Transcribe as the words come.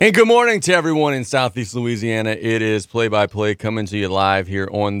And good morning to everyone in Southeast Louisiana. It is Play-by-Play coming to you live here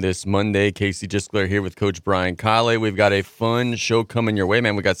on this Monday. Casey Gisclair here with Coach Brian Callais. We've got a fun show coming your way,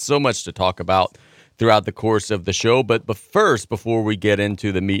 man. We got so much to talk about throughout the course of the show. But first, before we get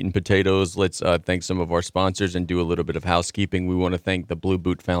into the meat and potatoes, let's thank some of our sponsors and do a little bit of housekeeping. We want to thank the Blue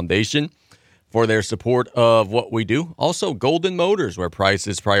Boot Foundation for their support of what we do. Also, Golden Motors, where price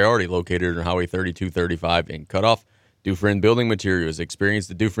is priority, located on Highway 3235 in Cutoff. Dufresne Building Materials. Experience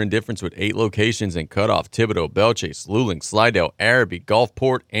the Dufresne difference with 8 locations in Cutoff, Thibodeau, Belchase, Luling, Slidell, Araby,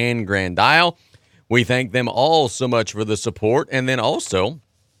 Gulfport, and Grand Isle. We thank them all so much for the support. And then also,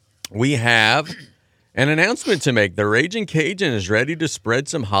 we have an announcement to make. The Raging Cajun is ready to spread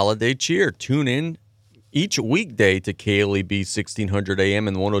some holiday cheer. Tune in each weekday to KLEB 1600 AM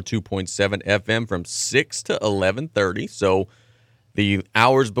and 102.7 FM from 6 to 11:30. So the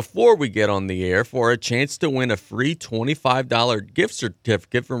hours before we get on the air for a chance to win a free $25 gift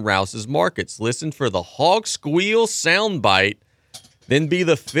certificate from Rouse's Markets. Listen for the Hog Squeal soundbite, then be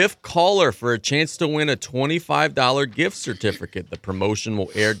the 5th caller for a chance to win a $25 gift certificate. The promotion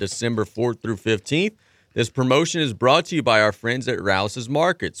will air December 4th through 15th. This promotion is brought to you by our friends at Rouse's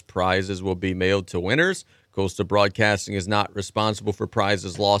Markets. Prizes will be mailed to winners. Coastal Broadcasting is not responsible for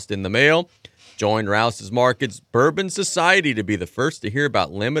prizes lost in the mail. Join Rouse's Markets Bourbon Society to be the first to hear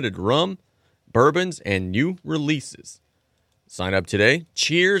about limited rum, bourbons, and new releases. Sign up today.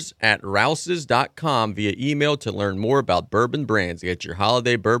 Cheers@rouses.com via email to learn more about bourbon brands. Get your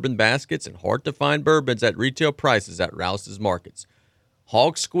holiday bourbon baskets and hard-to-find bourbons at retail prices at Rouse's Markets.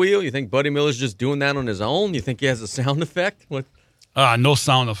 Hog Squeal, you think Buddy Miller's just doing that on his own? You think he has a sound effect? What? No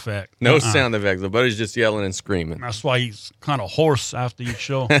sound effect. No sound effects. The Buddy's just yelling and screaming. That's why he's kind of hoarse after each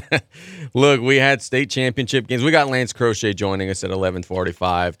show. Look, we had state championship games. We got Lance Crochet joining us at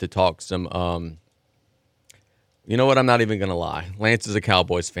 11:45 to talk some, you know what? I'm not even going to lie. Lance is a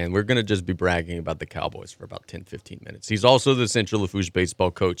Cowboys fan. We're going to just be bragging about the Cowboys for about 10, 15 minutes. He's also the Central Lafourche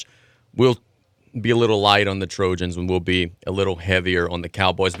baseball coach. We'll be a little light on the Trojans and we'll be a little heavier on the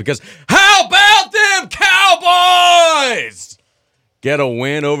Cowboys because how about them Cowboys? Get a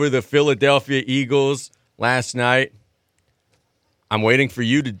win over the Philadelphia Eagles last night. I'm waiting for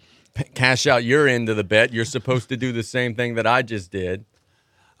you to cash out your end of the bet. You're supposed to do the same thing that I just did.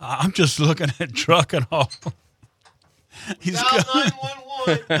 I'm just looking at Truck and all. He's Dial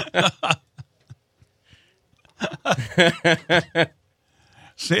 911.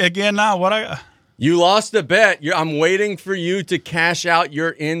 Say again now. You lost the bet. I'm waiting for you to cash out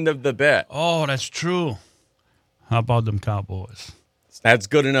your end of the bet. Oh, that's true. How about them Cowboys? That's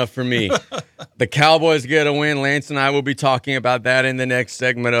good enough for me. The Cowboys get a win. Lance and I will be talking about that in the next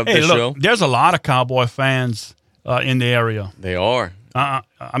segment of the show. There's a lot of Cowboy fans in the area. They are. I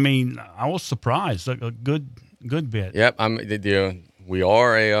mean, I was surprised. A good bit. Yep. We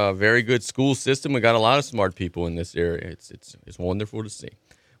are a very good school system. We got a lot of smart people in this area. It's wonderful to see.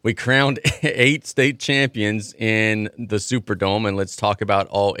 We crowned 8 state champions in the Superdome, and let's talk about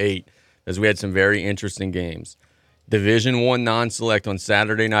all 8 as we had some very interesting games. Division I non-select on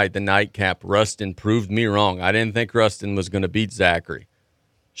Saturday night, the nightcap. Ruston proved me wrong. I didn't think Ruston was going to beat Zachary.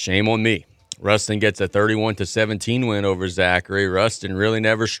 Shame on me. Ruston gets a 31-17 win over Zachary. Ruston really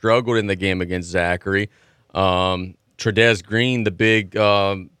never struggled in the game against Zachary. Tredez Green, the big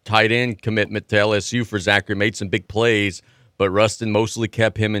tight end commitment to LSU for Zachary, made some big plays, but Ruston mostly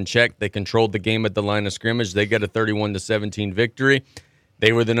kept him in check. They controlled the game at the line of scrimmage. They get a 31-17 victory.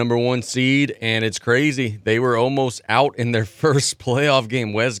 They were the number 1 seed, and it's crazy. They were almost out in their first playoff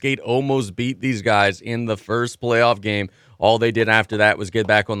game. Westgate almost beat these guys in the first playoff game. All they did after that was get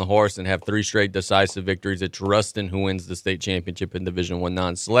back on the horse and have 3 straight decisive victories. It's Ruston who wins the state championship in Division I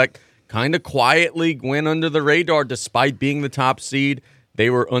non-select. Kind of quietly went under the radar despite being the top seed. They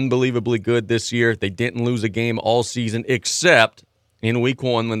were unbelievably good this year. They didn't lose a game all season except in week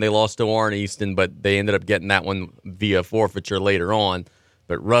 1 when they lost to Warren Easton, but they ended up getting that one via forfeiture later on.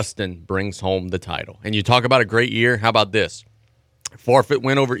 But Ruston brings home the title. And you talk about a great year. How about this? Forfeit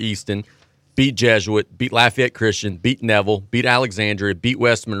win over Easton, beat Jesuit, beat Lafayette Christian, beat Neville, beat Alexandria, beat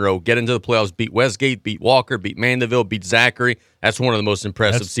West Monroe, get into the playoffs, beat Westgate, beat Walker, beat Mandeville, beat Zachary. That's one of the most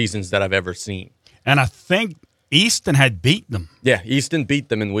impressive seasons that I've ever seen. And I think Easton had beat them. Yeah, Easton beat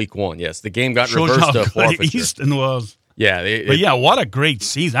them in week 1. Yes, the game got reversed to forfeiture. Easton was. Yeah. What a great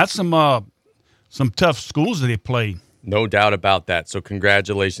season. That's some tough schools that they played. No doubt about that. So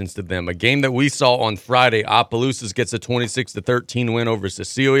congratulations to them. A game that we saw on Friday, Opelousas gets a 26-13 win over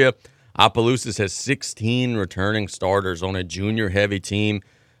Cecilia. Opelousas has 16 returning starters on a junior-heavy team.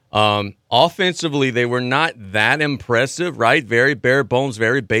 Offensively, they were not that impressive, right? Very bare bones,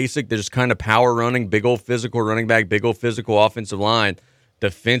 very basic. They're just kind of power running, big old physical running back, big old physical offensive line.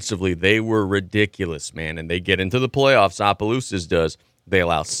 defensively, they were ridiculous, man. And they get into the playoffs. Opelousas does. They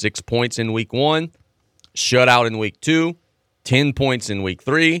allow 6 points in week 1, shutout in week 2, 10 points in week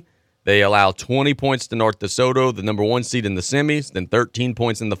 3. They allow 20 points to North DeSoto, the number 1 seed in the semis, then 13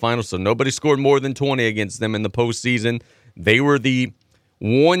 points in the finals. So nobody scored more than 20 against them in the postseason. They were the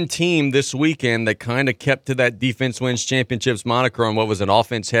one team this weekend that kind of kept to that defense wins championships moniker on what was an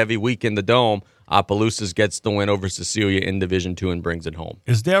offense-heavy week in the Dome. Opelousas gets the win over Cecilia in Division II and brings it home.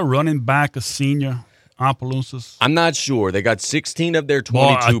 Is their running back a senior, Opelousas? I'm not sure. They got 16 of their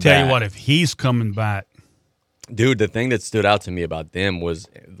 22 back. Well, I tell you what, if he's coming back. Dude, the thing that stood out to me about them was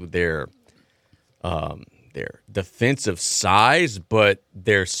their defensive size, but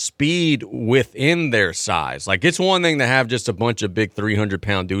their speed within their size. Like, it's one thing to have just a bunch of big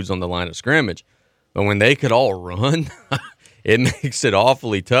 300-pound dudes on the line of scrimmage, but when they could all run, it makes it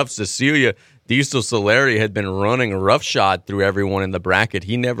awfully tough. Cecilia Diesel Solari had been running roughshod through everyone in the bracket.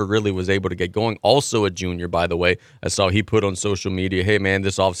 He never really was able to get going. Also a junior, by the way. I saw he put on social media, hey, man,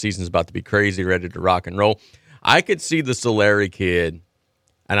 this offseason's about to be crazy, ready to rock and roll. I could see the Solari kid,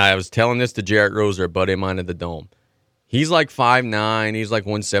 and I was telling this to Jarrett Roser, a buddy of mine at the Dome. He's like 5'9", he's like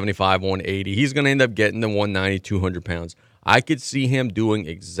 175, 180. He's going to end up getting to 190, 200 pounds. I could see him doing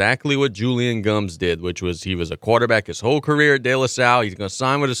exactly what Julian Gums did, which was he was a quarterback his whole career at De La Salle. He's going to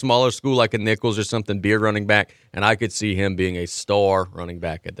sign with a smaller school like a Nichols or something, be a running back, and I could see him being a star running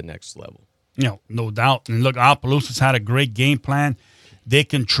back at the next level. No doubt. And look, Opelousas had a great game plan. They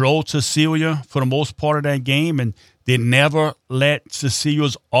controlled Cecilia for the most part of that game, and they never let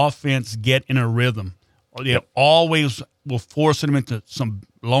Cecilia's offense get in a rhythm. They always were forcing them into some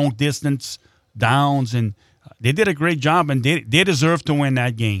long distance downs, and they did a great job, and they deserve to win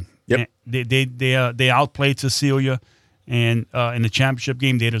that game. Yep. They outplayed Cecilia, and in the championship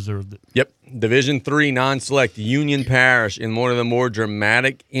game, they deserved it. Yep. Division III non-select Union Parish in one of the more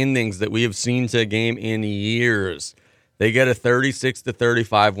dramatic endings that we have seen to a game in years. They get a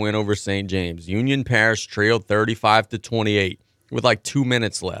 36-35 win over St. James. Union Parish trailed 35-28 with like 2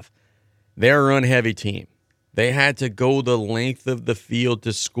 minutes left. They're a run-heavy team. They had to go the length of the field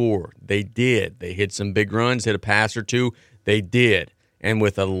to score. They did. They hit some big runs, hit a pass or two. They did. And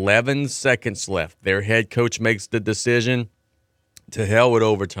with 11 seconds left, their head coach makes the decision, to hell with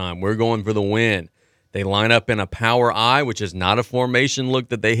overtime. We're going for the win. They line up in a power I, which is not a formation look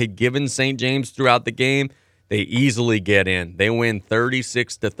that they had given St. James throughout the game. They easily get in. They win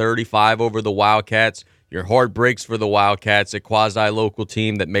 36-35 over the Wildcats. Your heart breaks for the Wildcats, a quasi-local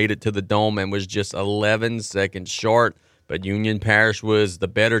team that made it to the Dome and was just 11 seconds short. But Union Parish was the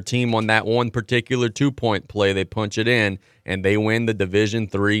better team on that one particular two-point play. They punch it in, and they win the Division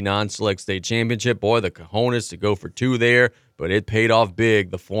III non-select state championship. Boy, the cojones to go for two there, but it paid off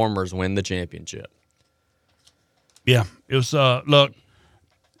big. The Formers win the championship. Yeah, it was, look,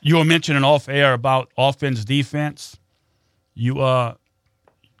 you were mentioning off air about offense, defense. And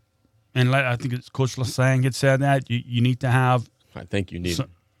I think it's Coach Lasang had said that you need to have. I think you need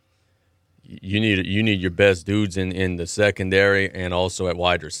your best dudes in the secondary and also at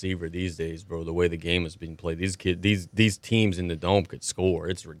wide receiver these days, bro. The way the game is being played, these teams in the Dome could score.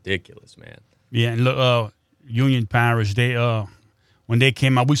 It's ridiculous, man. Yeah, and look, Union Parish, they when they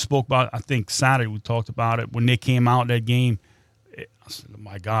came out, we spoke about. I think Saturday we talked about it when they came out that game. I said, oh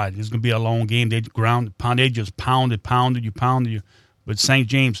my God, this is going to be a long game. They just pounded you. But St.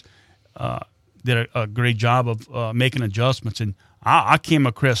 James did a great job of making adjustments. And I came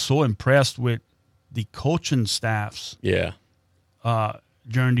across so impressed with the coaching staffs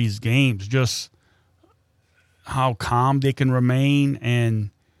during these games, just how calm they can remain and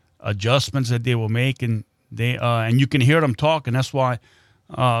adjustments that they will make. And and you can hear them talking. That's why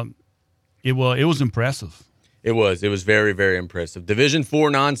it was impressive. It was very, very impressive. Division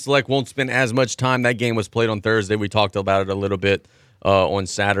IV non-select won't spend as much time. That game was played on Thursday. We talked about it a little bit on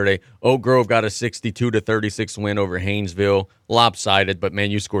Saturday. Oak Grove got a 62-36 win over Haynesville. Lopsided, but,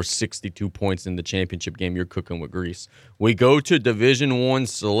 man, you score 62 points in the championship game. You're cooking with grease. We go to Division I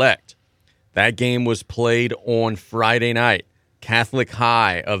select. That game was played on Friday night. Catholic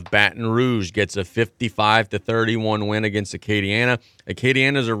High of Baton Rouge gets a 55-31 win against Acadiana.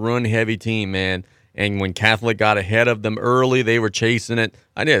 Acadiana's a run-heavy team, man. And when Catholic got ahead of them early, they were chasing it.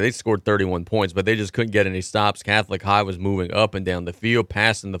 They scored 31 points, but they just couldn't get any stops. Catholic High was moving up and down the field,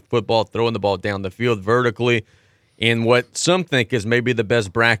 passing the football, throwing the ball down the field vertically. In what some think is maybe the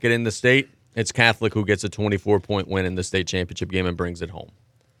best bracket in the state, it's Catholic who gets a 24-point win in the state championship game and brings it home.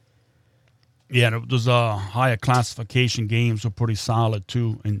 Yeah, those higher classification games were pretty solid,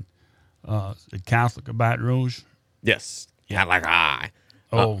 too. And the Catholic of Baton Rouge? Yes. Catholic High.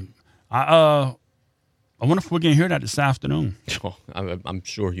 I wonder if we're going to hear that this afternoon. Oh, I'm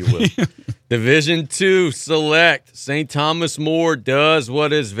sure you will. Division II select. St. Thomas More does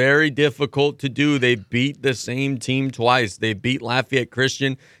what is very difficult to do. They beat the same team twice. They beat Lafayette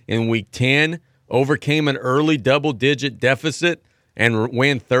Christian in Week 10, overcame an early double-digit deficit, and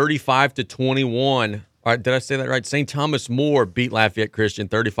win 35-21. All right, did I say that right? St. Thomas More beat Lafayette Christian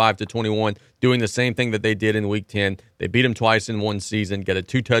 35-21, doing the same thing that they did in Week 10. They beat them twice in one season, get a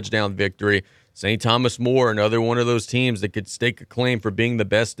 2-touchdown victory. St. Thomas More, another one of those teams that could stake a claim for being the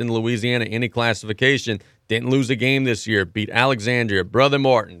best in Louisiana, any classification, didn't lose a game this year. Beat Alexandria, Brother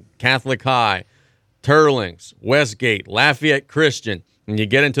Martin, Catholic High, Turlings, Westgate, Lafayette Christian. When you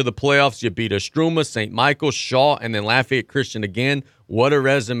get into the playoffs, you beat Estruma, St. Michael, Shaw, and then Lafayette Christian again. What a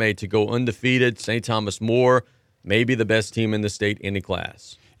resume to go undefeated. St. Thomas More, maybe the best team in the state, any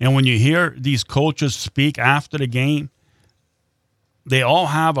class. And when you hear these coaches speak after the game, they all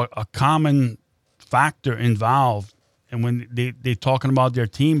have a common factor involved. And when they're talking about their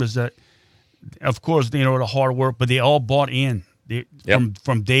team is that, of course, they know the hard work, but they all bought in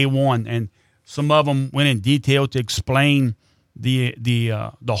from day one. And some of them went in detail to explain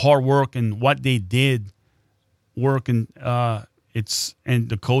the hard work and what they did work. And and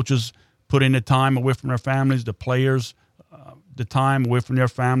the coaches put in the time away from their families, the players, the time away from their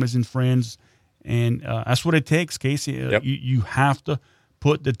families and friends. And that's what it takes, Casey. You have to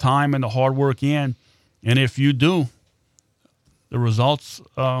put the time and the hard work in. And if you do, the results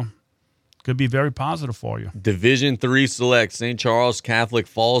could be very positive for you. Division III select. St. Charles Catholic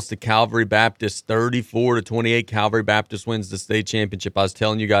falls to Calvary Baptist 34-28. Calvary Baptist wins the state championship. I was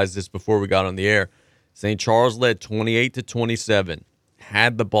telling you guys this before we got on the air. St. Charles led 28-27.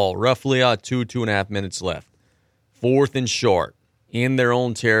 Had the ball roughly 2.5 minutes left. 4th and short. In their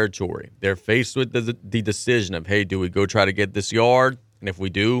own territory. They're faced with the decision of, hey, do we go try to get this yard? And if we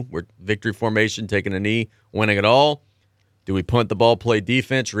do, we're victory formation, taking a knee, winning it all. Do we punt the ball, play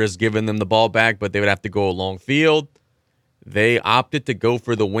defense, risk giving them the ball back, but they would have to go a long field? They opted to go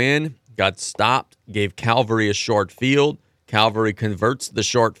for the win, got stopped, gave Calvary a short field. Calvary converts the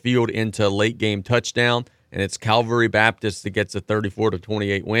short field into a late-game touchdown, and it's Calvary Baptist that gets a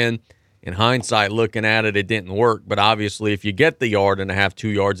 34-28 win. In hindsight, looking at it, it didn't work. But obviously, if you get the 1.5 yards, 2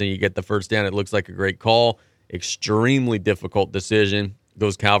 yards, and you get the first down, it looks like a great call. Extremely difficult decision.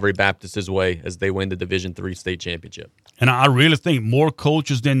 Goes Calvary Baptist's way as they win the Division III state championship. And I really think more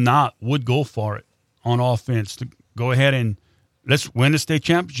coaches than not would go for it on offense to go ahead and let's win the state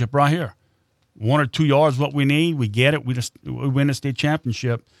championship right here. 1 or 2 yards, what we need. We get it. We win the state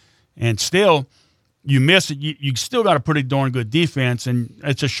championship. And still, you miss it, you still got a pretty darn good defense, and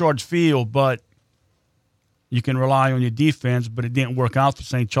it's a short field, but you can rely on your defense, but it didn't work out for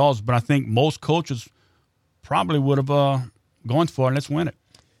St. Charles. But I think most coaches probably would have gone for it. Let's win it.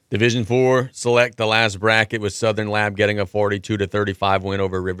 Division IV select the last bracket with Southern Lab getting a 42-35 win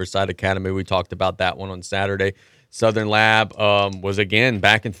over Riverside Academy. We talked about that one on Saturday. Southern Lab was, again,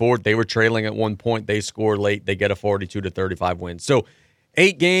 back and forth. They were trailing at one point. They scored late. They get a 42-35 win. So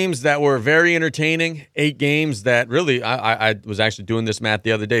 8 games that were very entertaining, 8 games that really, I was actually doing this math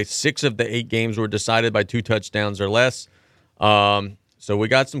the other day, 6 of the 8 games were decided by 2 touchdowns or less. So we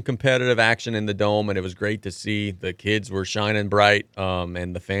got some competitive action in the Dome, and it was great to see. The kids were shining bright,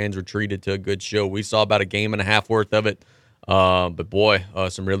 and the fans were treated to a good show. We saw about a game and a half worth of it. But boy,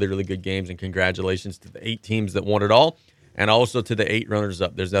 some really, really good games, and congratulations to the 8 teams that won it all. And also to the 8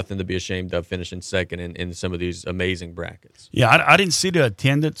 runners-up. There's nothing to be ashamed of finishing second in some of these amazing brackets. Yeah, I didn't see the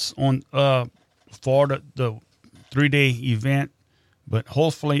attendance on for the 3-day event, but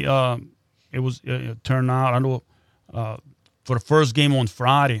hopefully it turned out. I know for the first game on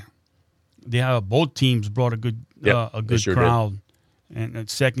Friday, both teams brought a good crowd. And the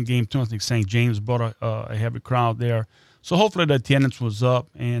second game, too, I think St. James brought a heavy crowd there. So hopefully the attendance was up,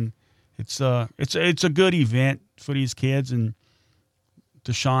 and it's a good event for these kids and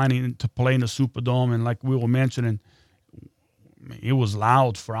to shine and to play in the Superdome. And like we were mentioning, it was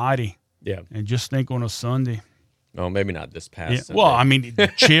loud Friday. Yeah. And just think on a Sunday. Oh, maybe not this past Sunday. Well, I mean,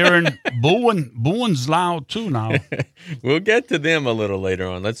 cheering, booing's loud too now. We'll get to them a little later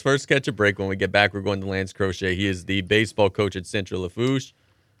on. Let's first catch a break. When we get back, we're going to Lance Crochet. He is the baseball coach at Central Lafourche.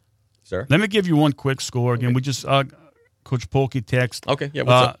 Sir? Let me give you one quick score. Again, we just Coach Polky text. Okay, yeah,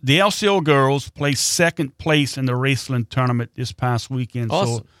 what's up? The LCO girls placed second place in the Raceland tournament this past weekend.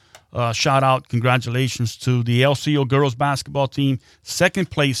 Awesome. So shout out, congratulations to the LCO girls basketball team,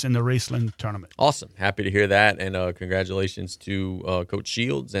 second place in the Raceland tournament. Awesome. Happy to hear that, and congratulations to Coach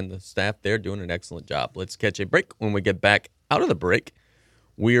Shields and the staff there doing an excellent job. Let's catch a break. When we get back out of the break,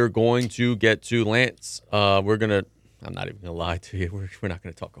 we are going to get to Lance. I'm not even going to lie to you. We're not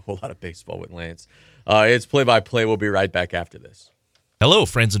going to talk a whole lot of baseball with Lance. It's play-by-play. We'll be right back after this. Hello,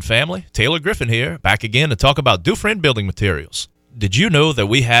 friends and family. Taylor Griffin here, back again to talk about Dufresne Building Materials. Did you know that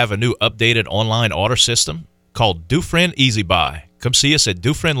we have a new updated online order system called Dufresne Easy Buy? Come see us at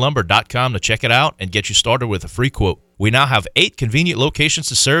DufresneLumber.com to check it out and get you started with a free quote. We now have 8 convenient locations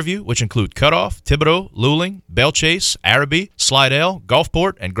to serve you, which include Cutoff, Thibodaux, Luling, Bellchase, Araby, Slidell,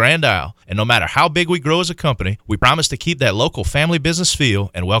 Gulfport, and Grand Isle. And no matter how big we grow as a company, we promise to keep that local family business feel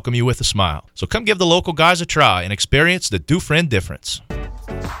and welcome you with a smile. So come give the local guys a try and experience the Dufresne difference.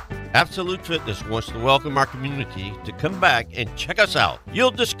 Absolute Fitness wants to welcome our community to come back and check us out.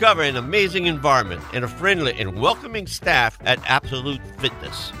 You'll discover an amazing environment and a friendly and welcoming staff at Absolute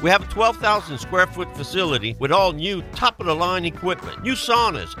Fitness. We have a 12,000 square foot facility with all new top-of-the-line equipment, new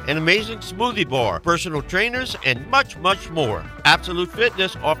saunas, an amazing smoothie bar, personal trainers, and much, much more. Absolute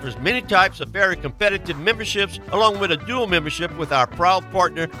Fitness offers many types of very competitive memberships, along with a dual membership with our proud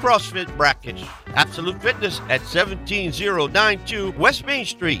partner, CrossFit Brackish. Absolute Fitness at 17092 West Main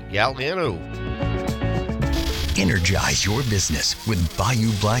Street, Galliano. Energize your business with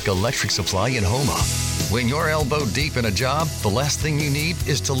Bayou Black Electric Supply in Houma. When you're elbow deep in a job, the last thing you need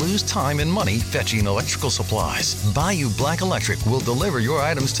is to lose time and money fetching electrical supplies. Bayou Black Electric will deliver your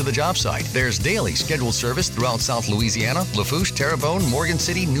items to the job site. There's daily scheduled service throughout South Louisiana, Lafourche, Terrebonne, Morgan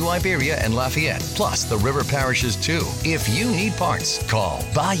City, New Iberia, and Lafayette, plus the river parishes too. If you need parts, call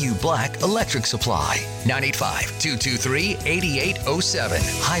Bayou Black Electric Supply,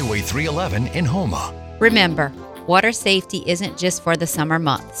 985-223-8807, Highway 311 in Houma. Remember, water safety isn't just for the summer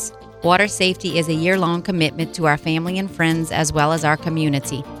months. Water safety is a year-long commitment to our family and friends as well as our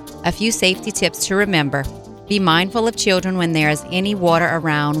community. A few safety tips to remember. Be mindful of children when there is any water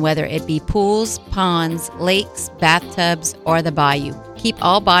around, whether it be pools, ponds, lakes, bathtubs, or the bayou. Keep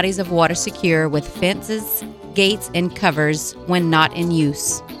all bodies of water secure with fences, gates, and covers when not in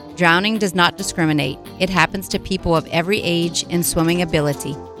use. Drowning does not discriminate. It happens to people of every age and swimming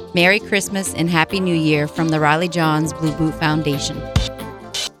ability. Merry Christmas and Happy New Year from the Riley Johns Blue Boot Foundation.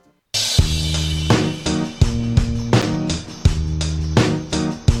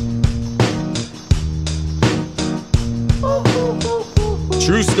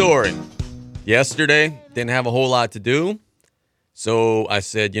 True story. Yesterday, didn't have a whole lot to do. So I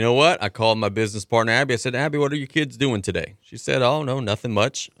said, you know what? I called my business partner, Abby. I said, Abby, what are your kids doing today? She said, oh, no, nothing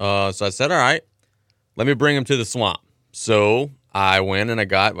much. So I said, all right, let me bring them to the swamp. So I went and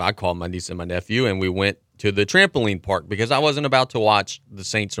I called my niece and my nephew, and we went to the trampoline park because I wasn't about to watch the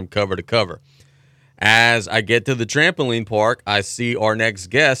Saints from cover to cover. As I get to the trampoline park, I see our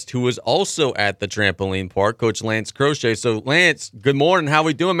next guest, who is also at the trampoline park, Coach Lance Crochet. So, Lance, good morning. How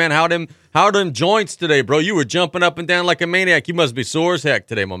we doing, man? How them joints today, bro? You were jumping up and down like a maniac. You must be sore as heck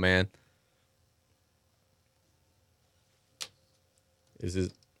today, my man. Is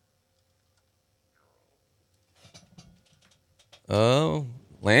it? Oh,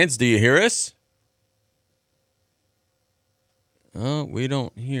 Lance, do you hear us? Oh, we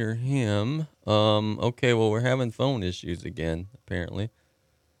don't hear him. Okay, well, we're having phone issues again, apparently.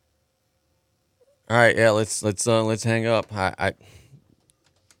 All right, yeah, let's hang up. I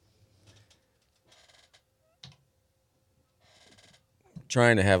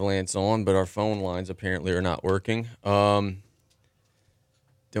trying to have Lance on, but our phone lines apparently are not working. Don't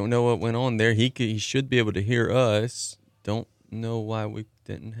know what went on there. He should be able to hear us. Don't know why we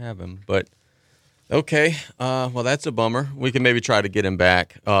didn't have him, but okay. Well, that's a bummer. We can maybe try to get him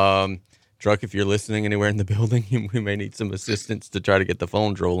back. Truck, if you're listening anywhere in the building, we may need some assistance to try to get the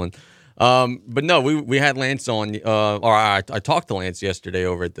phones rolling. But no, we had Lance on. I talked to Lance yesterday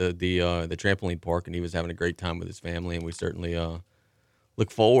over at the trampoline park, and he was having a great time with his family, and we certainly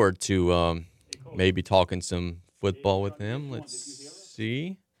look forward to maybe talking some football with him. Let's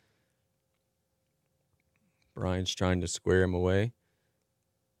see. Brian's trying to square him away.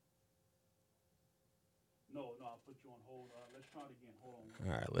 I'll put you on hold. Let's try it again. Hold on.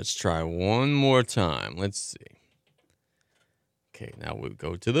 All right, let's try one more time. Let's see. Okay, now we'll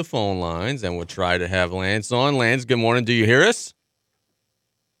go to the phone lines, and we'll try to have Lance on. Lance, good morning. Do you hear us?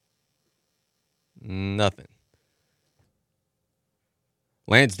 Nothing.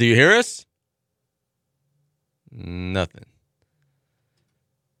 Lance, do you hear us? Nothing.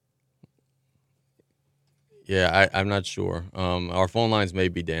 Yeah, I'm not sure. Our phone lines may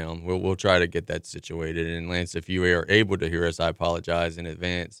be down. We'll try to get that situated. And Lance, if you are able to hear us, I apologize in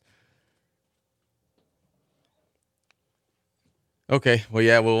advance. Okay. Well,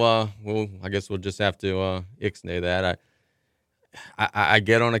 yeah. I guess we'll just have to ixnay that. I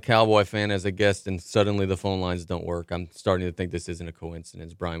get on a Cowboy fan as a guest, and suddenly the phone lines don't work. I'm starting to think this isn't a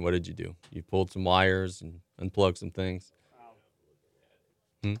coincidence. Brian, what did you do? You pulled some wires and unplugged some things.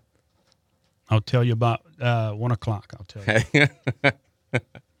 I'll tell you about 1 o'clock. I'll tell you.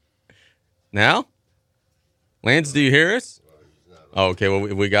 Now? Lance, do you hear us? Oh, okay, well,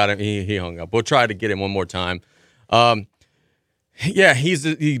 we got him. He hung up. We'll try to get him one more time. Yeah, he's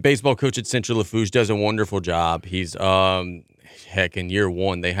the baseball coach at Central Lafourche, does a wonderful job. He's, heck, in year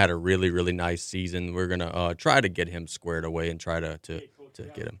one, they had a really, really nice season. We're going to try to get him squared away and try to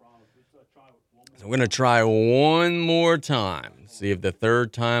get him. So we're going to try one more time. See if the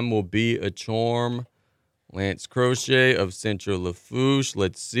third time will be a charm. Lance Crochet of Central Lafourche.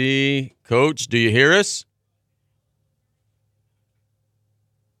 Let's see. Coach, do you hear us?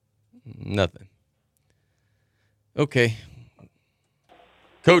 Nothing. Okay.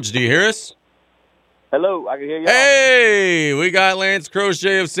 Coach, do you hear us? Hello, I can hear you. Hey, we got Lance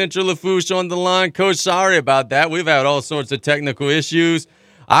Crochet of Central Lafourche on the line. Coach, sorry about that. We've had all sorts of technical issues.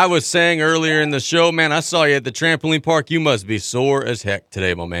 I was saying earlier in the show, man, I saw you at the trampoline park. You must be sore as heck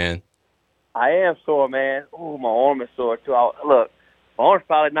today, my man. I am sore, man. Ooh, my arm is sore, too. Look, my arm's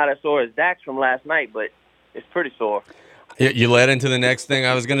probably not as sore as Dak's from last night, but it's pretty sore. You led into the next thing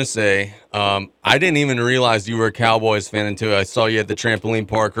I was going to say. I didn't even realize you were a Cowboys fan until I saw you at the trampoline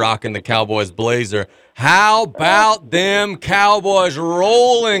park rocking the Cowboys blazer. How about them Cowboys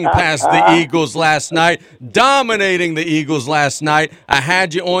rolling past the Eagles last night, dominating the Eagles last night? I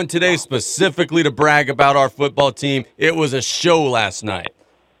had you on today specifically to brag about our football team. It was a show last night.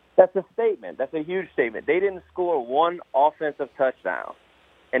 That's a statement. That's a huge statement. They didn't score one offensive touchdown.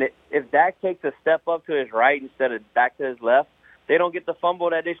 And if Dak takes a step up to his right instead of back to his left, they don't get the fumble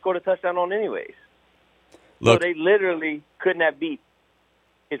that they scored a touchdown on anyways. Look, so they literally couldn't have beat.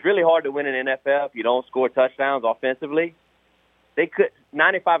 It's really hard to win in the NFL if you don't score touchdowns offensively. They could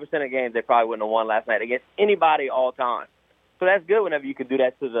 95% of games they probably wouldn't have won last night against anybody all time. So that's good whenever you can do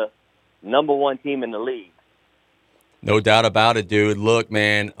that to the number one team in the league. No doubt about it, dude. Look,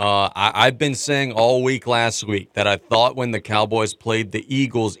 man, I've been saying all week last week that I thought when the Cowboys played the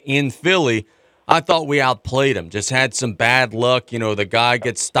Eagles in Philly, I thought we outplayed them. Just had some bad luck. You know, the guy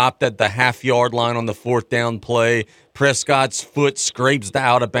gets stopped at the half-yard line on the fourth down play. Prescott's foot scrapes the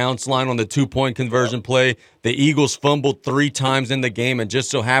out-of-bounds line on the two-point conversion play. The Eagles fumbled 3 times in the game and just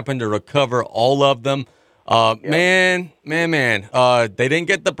so happened to recover all of them. Man. They didn't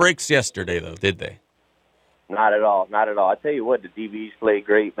get the breaks yesterday, though, did they? Not at all. Not at all. I tell you what, the DBs played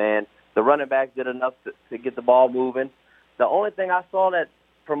great, man. The running backs did enough to get the ball moving. The only thing I saw that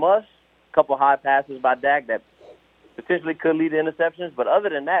from us, a couple high passes by Dak that potentially could lead to interceptions. But other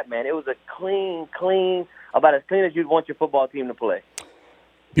than that, man, it was a clean, about as clean as you'd want your football team to play.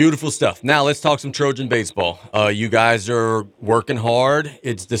 Beautiful stuff. Now let's talk some Trojan baseball. You guys are working hard.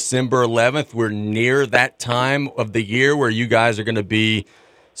 It's December 11th. We're near that time of the year where you guys are going to be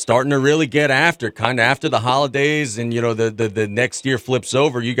starting to really get after, kind of after the holidays and, you know, the next year flips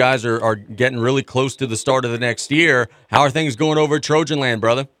over. You guys are getting really close to the start of the next year. How are things going over at Trojan Land,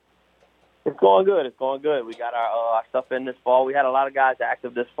 brother? It's going good. It's going good. We got our stuff in this fall. We had a lot of guys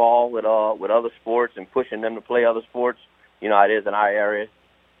active this fall with other sports and pushing them to play other sports. You know how it is in our area.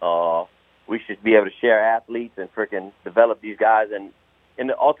 We should be able to share athletes and freaking develop these guys in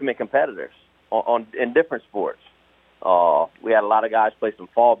the ultimate competitors in different sports. We had a lot of guys play some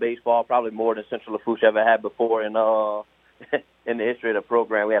fall baseball, probably more than Central Lafourche ever had before in in the history of the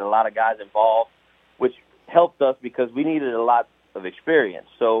program. We had a lot of guys involved, which helped us because we needed a lot of experience.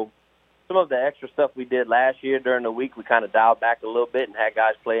 So some of the extra stuff we did last year during the week, we kind of dialed back a little bit and had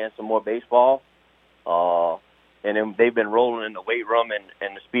guys play in some more baseball. And then they've been rolling in the weight room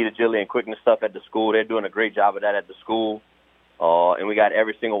and the speed, agility, and quickness stuff at the school. They're doing a great job of that at the school. And we got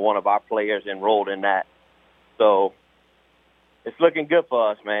every single one of our players enrolled in that. So it's looking good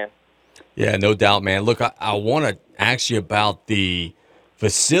for us, man. Yeah, no doubt, man. Look, I want to ask you about the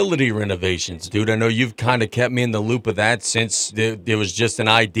facility renovations, dude. I know you've kind of kept me in the loop of that since it was just an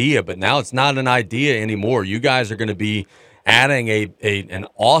idea, but now it's not an idea anymore. You guys are going to be adding an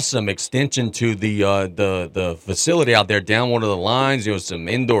awesome extension to the facility out there down one of the lines, you know, some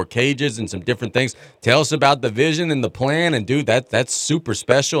indoor cages and some different things. Tell us about the vision and the plan, and dude, that's super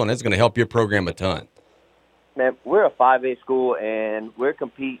special, and it's going to help your program a ton. Man, we're a 5A school, and we're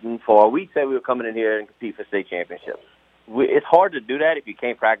competing for – we said we were coming in here and compete for state championships. It's hard to do that if you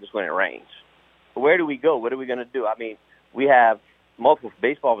can't practice when it rains. Where do we go? What are we going to do? I mean, we have multiple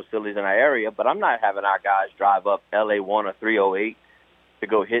baseball facilities in our area, but I'm not having our guys drive up LA1 or 308 to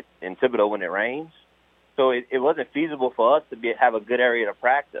go hit in Thibodeau when it rains. So it wasn't feasible for us to have a good area to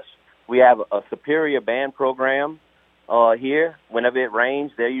practice. We have a superior band program here. Whenever it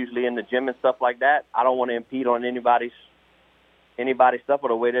rains, they're usually in the gym and stuff like that. I don't want to impede on anybody's stuff or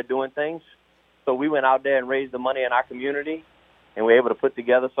the way they're doing things. So we went out there and raised the money in our community and we're able to put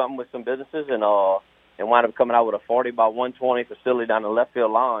together something with some businesses and wind up coming out with a 40 by 120 facility down the left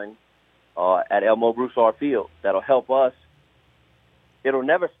field line at Elmo Broussard Field. That'll help us. It'll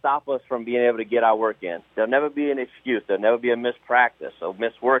never stop us from being able to get our work in. There'll never be an excuse. There'll never be a missed practice or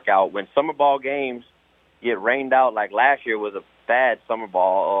missed workout. When summer ball games get rained out, like last year was a bad summer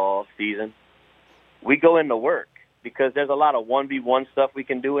ball season, we go into work because there's a lot of 1v1 stuff we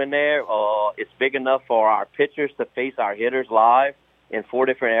can do in there. It's big enough for our pitchers to face our hitters live in 4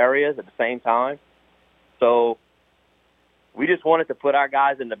 different areas at the same time. So we just wanted to put our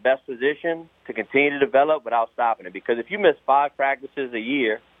guys in the best position to continue to develop without stopping it. Because if you miss 5 practices a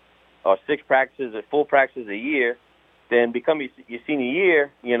year or 6 practices or full practices a year, then become your senior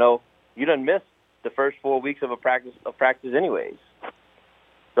year, you done missed the first 4 weeks of practice anyways.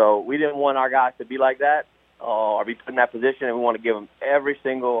 So we didn't want our guys to be like that or be put in that position, and we want to give them every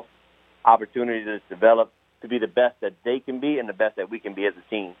single opportunity to develop to be the best that they can be and the best that we can be as a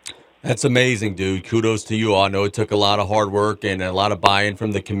team. That's amazing, dude. Kudos to you. I know it took a lot of hard work and a lot of buy-in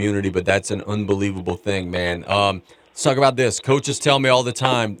from the community, but that's an unbelievable thing, man. Let's talk about this. Coaches tell me all the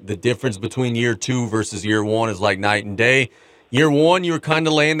time the difference between year 2 versus year 1 is like night and day. Year 1, you were kind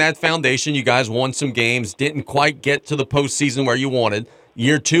of laying that foundation. You guys won some games, didn't quite get to the postseason where you wanted.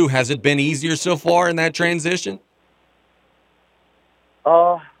 Year 2, has it been easier so far in that transition?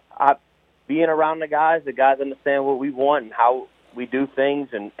 Being around the guys understand what we want and how we do things,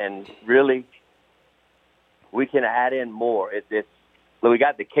 and really we can add in more. We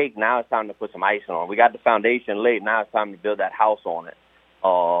got the cake, now it's time to put some icing on. We got the foundation laid, now it's time to build that house on it.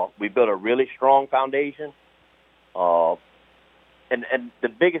 We built a really strong foundation. And the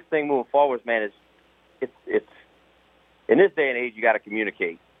biggest thing moving forward, man, is it's in this day and age, you got to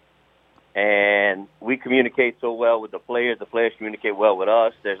communicate. And we communicate so well with the players communicate well with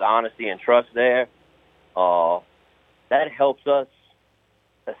us. There's honesty and trust there. That helps us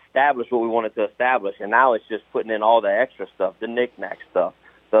establish what we wanted to establish. And now it's just putting in all the extra stuff, the knick-knack stuff,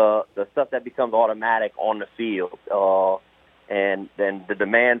 the stuff that becomes automatic on the field. And then the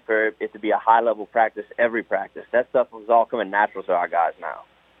demand for it to be a high-level practice every practice. That stuff is all coming natural to our guys now.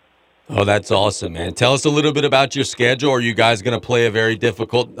 Oh, that's awesome, man. Tell us a little bit about your schedule. Are you guys going to play a very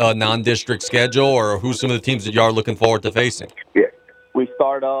difficult non-district schedule, or who's some of the teams that you are looking forward to facing? Yeah, we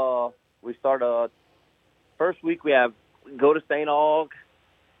start first week we go to St. Aug.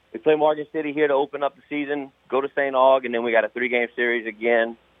 We play Morgan City here to open up the season, go to St. Aug, and then we got a 3-game series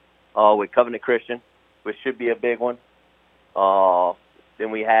again with Covenant Christian, which should be a big one.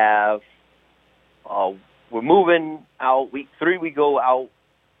 Then we have we're moving out. Week 3 we go out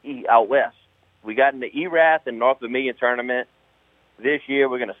west. We got in the ERAF and North Vermilion tournament this year.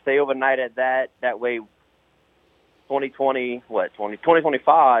 We're going to stay overnight at that. That way,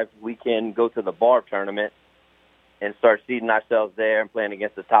 2025, we can go to the Barb tournament and start seeding ourselves there and playing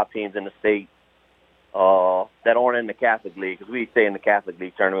against the top teams in the state that aren't in the Catholic League, because we stay in the Catholic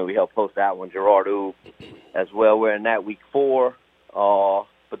League tournament. We help host that one, Gerard U, as well. We're in that week 4.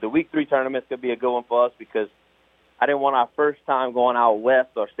 But the week 3 tournament's going to be a good one for us because I didn't want our first time going out west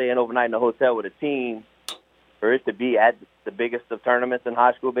or staying overnight in a hotel with a team for it to be at the biggest of tournaments in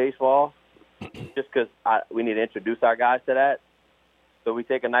high school baseball, just because we need to introduce our guys to that. So we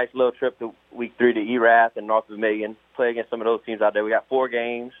take a nice little trip to week 3 to ERAF and North Vermilion, play against some of those teams out there. We got 4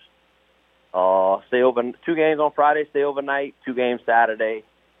 games. Stay over 2 games on Friday, stay overnight, 2 games Saturday,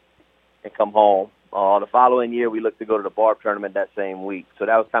 and come home. The following year, we look to go to the Barb tournament that same week. So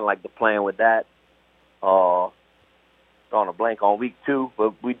that was kind of like the plan with that. Drawing a blank on week 2,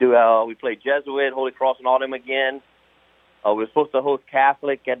 but we play Jesuit, Holy Cross, and all them again. We were supposed to host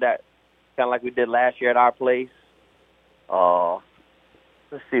Catholic at that, kind of like we did last year at our place.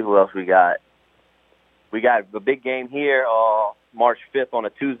 Let's see who else we got. We got the big game here, March 5th on a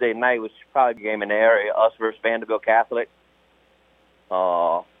Tuesday night, which is probably a game in the area, us versus Vanderbilt Catholic.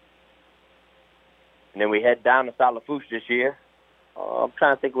 And then we head down to Central Lafourche this year. I'm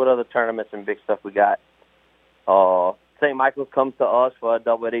trying to think what other tournaments and big stuff we got. St. Michael's comes to us for a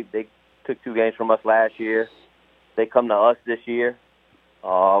double. They took 2 games from us last year. They come to us this year.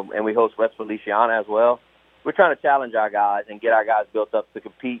 And we host West Feliciana as well. We're trying to challenge our guys and get our guys built up to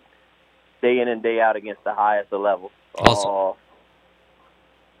compete day in and day out against the highest of levels. Awesome.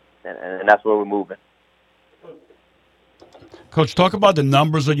 And that's where we're moving. Coach, talk about the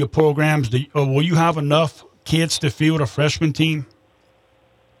numbers of your programs. Will you have enough kids to field a freshman team?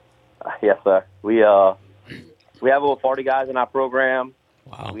 Yes, sir. We have over 40 guys in our program.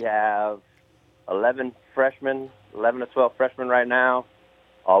 Wow. We have 11 to 12 freshmen right now.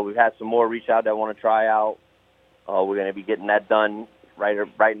 We've had some more reach out that want to try out. We're going to be getting that done right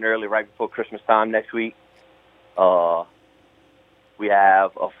and early, right before Christmas time next week. We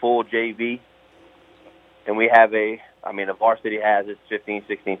have a full JV, and we have the varsity has its 15,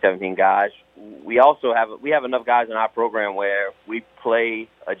 16, 17 guys. We also have enough guys in our program where we play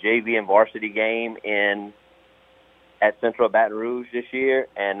a JV and varsity game at Central Baton Rouge this year,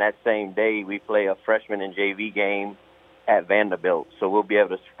 and that same day we play a freshman and JV game at Vanderbilt. So we'll be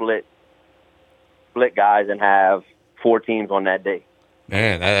able to split guys and have 4 teams on that day.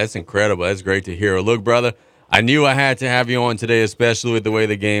 Man, that's incredible. That's great to hear. Look, brother, I knew I had to have you on today, especially with the way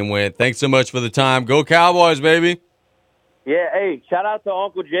the game went. Thanks so much for the time. Go Cowboys, baby. Yeah, hey, shout out to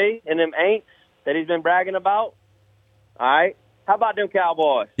Uncle Jay and them Aints that he's been bragging about. All right. How about them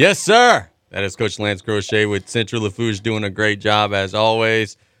Cowboys? Yes, sir. That is Coach Lance Crochet with Central Lafourche doing a great job as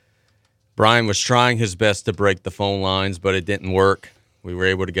always. Brian was trying his best to break the phone lines, but it didn't work. We were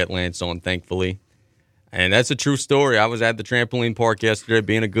able to get Lance on, thankfully. And that's a true story. I was at the trampoline park yesterday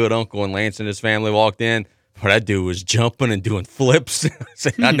being a good uncle, and Lance and his family walked in. But that dude was jumping and doing flips.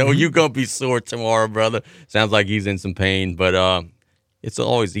 I know you're going to be sore tomorrow, brother. Sounds like he's in some pain, but it's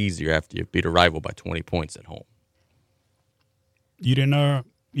always easier after you beat a rival by 20 points at home. You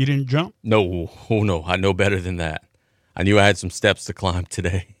didn't jump? No. Oh, no. I know better than that. I knew I had some steps to climb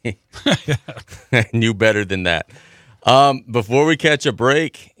today. I knew better than that. Before we catch a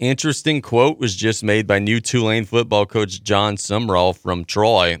break, interesting quote was just made by new Tulane football coach John Sumrall from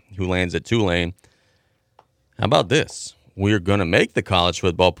Troy, who lands at Tulane. How about this? We're going to make the college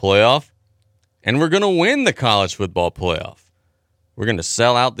football playoff, and we're going to win the college football playoff. We're going to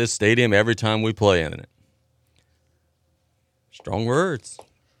sell out this stadium every time we play in it. Strong words.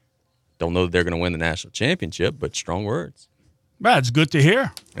 Don't know that they're going to win the national championship, but strong words. That's good to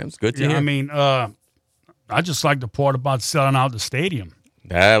hear. It's good to hear. I mean, I just like the part about selling out the stadium.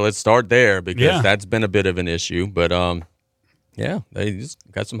 Yeah, let's start there because that's been a bit of an issue. But, they just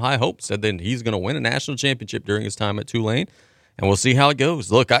got some high hopes. Said that he's going to win a national championship during his time at Tulane, and we'll see how it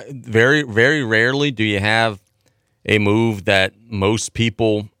goes. Look, very, very rarely do you have a move that most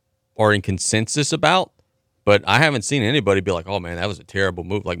people are in consensus about. But I haven't seen anybody be like, oh, man, that was a terrible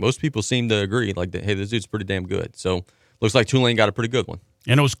move. Like, most people seem to agree, like, hey, this dude's pretty damn good. So, looks like Tulane got a pretty good one.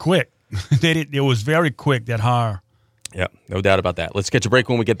 And it was quick. It was very quick, that hire. Yeah, no doubt about that. Let's catch a break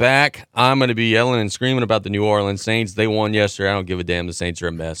when we get back. I'm going to be yelling and screaming about the New Orleans Saints. They won yesterday. I don't give a damn. The Saints are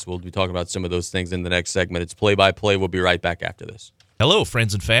a mess. We'll be talking about some of those things in the next segment. It's play-by-play. We'll be right back after this. Hello,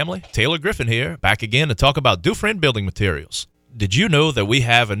 friends and family. Taylor Griffin here, back again to talk about Dufresne Building Materials. Did you know that we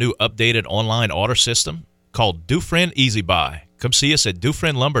have a new updated online order system called Dufresne Easy Buy? Come see us at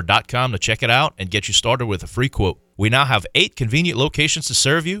DufresneLumber.com to check it out and get you started with a free quote. We now have 8 convenient locations to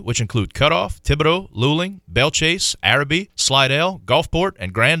serve you, which include Cutoff, Thibodaux, Luling, Bellchase, Araby, Slidell, Gulfport,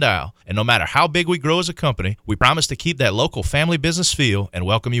 and Grand Isle. And no matter how big we grow as a company, we promise to keep that local family business feel and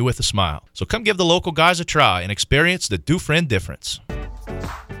welcome you with a smile. So come give the local guys a try and experience the Dufresne difference.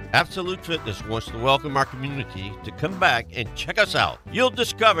 Absolute Fitness wants to welcome our community to come back and check us out. You'll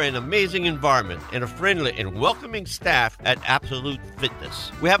discover an amazing environment and a friendly and welcoming staff at Absolute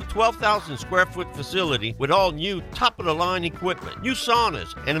Fitness. We have a 12,000 square foot facility with all new top-of-the-line equipment, new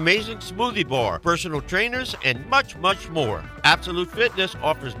saunas, an amazing smoothie bar, personal trainers, and much, much more. Absolute Fitness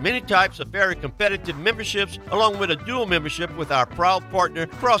offers many types of very competitive memberships, along with a dual membership with our proud partner,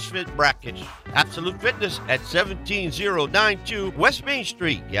 CrossFit Brackish. Absolute Fitness at 17092 West Main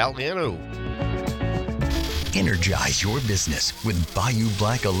Street, Galliano. Energize your business with Bayou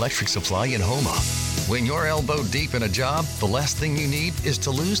Black Electric Supply in Houma. When you're elbow deep in a job, the last thing you need is to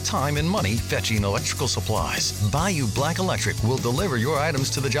lose time and money fetching electrical supplies. Bayou Black Electric will deliver your items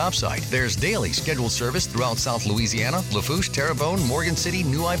to the job site. There's daily scheduled service throughout South Louisiana, Lafourche, Terrebonne, Morgan City,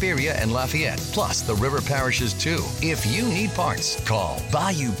 New Iberia, and Lafayette, plus the river parishes too. If you need parts, call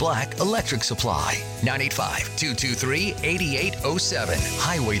Bayou Black Electric Supply, 985-223-8807,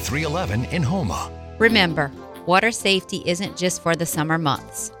 Highway 311 in Houma. Remember, water safety isn't just for the summer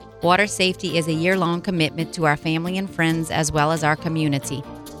months. Water safety is a year-long commitment to our family and friends as well as our community.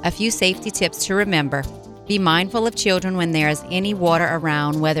 A few safety tips to remember. Be mindful of children when there is any water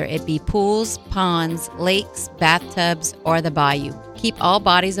around, whether it be pools, ponds, lakes, bathtubs, or the bayou. Keep all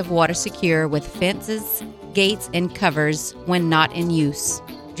bodies of water secure with fences, gates, and covers when not in use.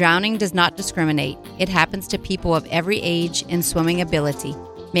 Drowning does not discriminate. It happens to people of every age and swimming ability.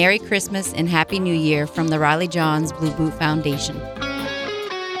 Merry Christmas and Happy New Year from the Riley Johns Blue Boot Foundation.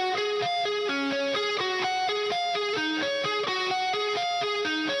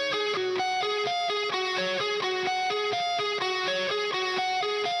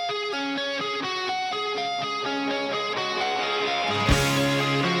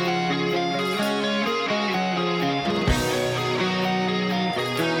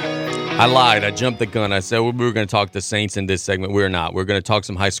 I lied. I jumped the gun. I said we were going to talk the Saints in this segment. We're not. We're going to talk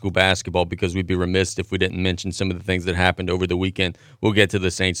some high school basketball because we'd be remiss if we didn't mention some of the things that happened over the weekend. We'll get to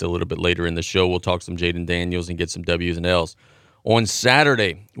the Saints a little bit later in the show. We'll talk some Jayden Daniels and get some W's and L's. On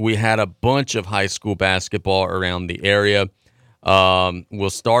Saturday, we had a bunch of high school basketball around the area. We'll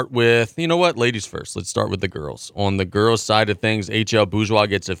start with, you know what, ladies first. Let's start with the girls. On the girls' side of things, HL Bourgeois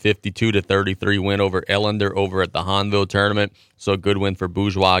gets a 52-33 win over Ellender over at the Hanville tournament. So a good win for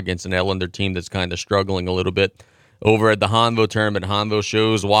Bourgeois against an Ellender team that's kind of struggling a little bit. Over at the Hanville tournament, Hanville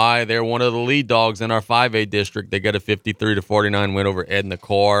shows why they're one of the lead dogs in our 5A district. They got a 53-49 win over Edna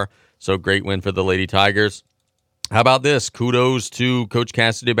Carr. So great win for the Lady Tigers. How about this? Kudos to Coach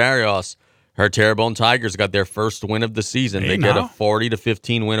Cassidy Barrios. Her Terrebonne Tigers got their first win of the season. They get a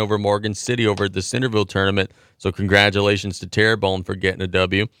 40-15 win over Morgan City over at the Centerville tournament. So congratulations to Terrebonne for getting a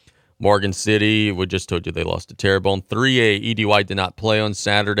W. Morgan City, we just told you they lost to Terrebonne. 3A, E.D. White did not play on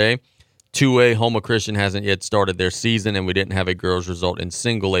Saturday. 2A, Houma Christian hasn't yet started their season, and we didn't have a girls' result in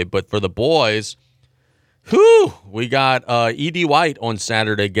single A. But for the boys, we got E.D. White on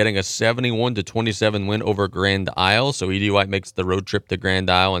Saturday getting a 71-27 win over Grand Isle. So E.D. White makes the road trip to Grand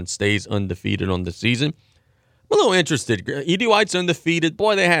Isle and stays undefeated on the season. I'm a little interested. E.D. White's undefeated.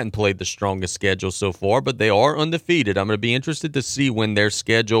 Boy, they hadn't played the strongest schedule so far, but they are undefeated. I'm going to be interested to see when their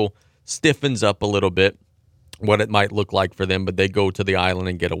schedule stiffens up a little bit, what it might look like for them, but they go to the island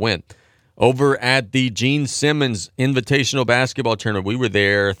and get a win. Over at the Gene Simmons Invitational Basketball Tournament, we were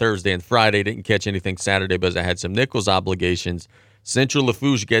there Thursday and Friday. Didn't catch anything Saturday because I had some Nichols obligations. Central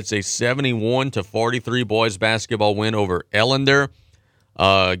Lafourche gets a 71-43 boys basketball win over Ellender.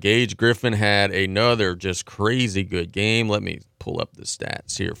 Gage Griffin had another just crazy good game. Let me pull up the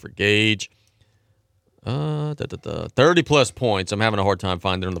stats here for Gage. 30-plus points. I'm having a hard time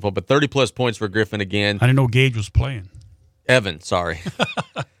finding it on the phone, but 30-plus points for Griffin again. I didn't know Gage was playing. Evan, sorry.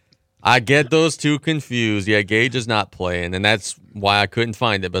 I get those two confused. Yeah, Gage is not playing, and that's why I couldn't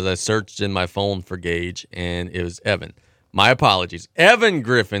find it, because I searched in my phone for Gage, and it was Evan. My apologies. Evan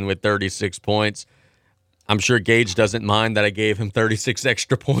Griffin with 36 points. I'm sure Gage doesn't mind that I gave him 36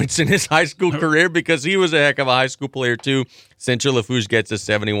 extra points in his high school career because he was a heck of a high school player, too. Central Lafourche gets a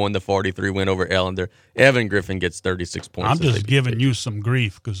 71-43 win over Ellender. Evan Griffin gets 36 points. I'm just giving you some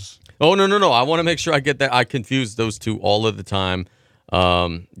grief because. Oh, no. I want to make sure I get that. I confuse those two all of the time.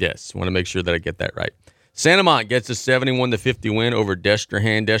 Yes, want to make sure that I get that right. Santa Mont gets a 71-50 win over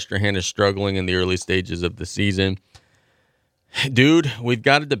Destrehan. Destrehan is struggling in the early stages of the season. Dude, we've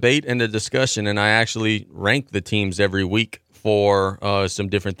got a debate and a discussion, and I actually rank the teams every week for some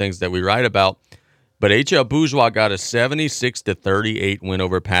different things that we write about. But HL Bourgeois got a 76-38 win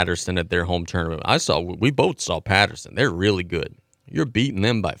over Patterson at their home tournament. We both saw Patterson. They're really good. You're beating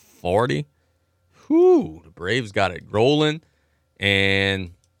them by 40. Whew, the Braves got it rolling.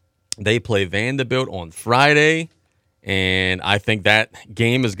 And they play Vanderbilt on Friday, and I think that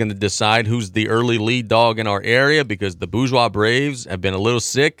game is going to decide who's the early lead dog in our area because the Bourgeois Braves have been a little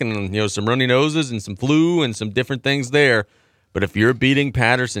sick and some runny noses and some flu and some different things there. But if you're beating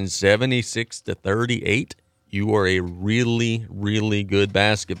Patterson 76-38, you are a really, really good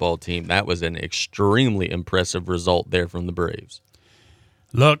basketball team. That was an extremely impressive result there from the Braves.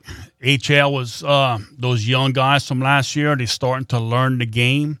 Look, HL was those young guys from last year. They're starting to learn the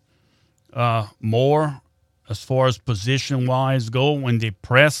game more as far as position-wise go. When they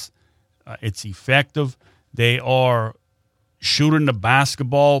press, it's effective. They are shooting the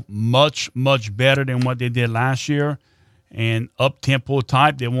basketball much, much better than what they did last year. And up-tempo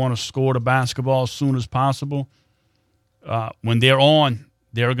type, they want to score the basketball as soon as possible. When they're on,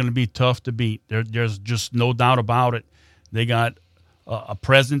 they're going to be tough to beat. There's just no doubt about it. They got a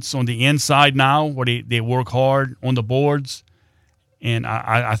presence on the inside now where they work hard on the boards. And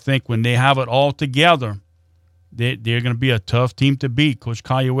I think when they have it all together, they're going to be a tough team to beat. Coach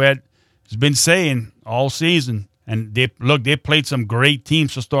Caillouette has been saying all season, and they played some great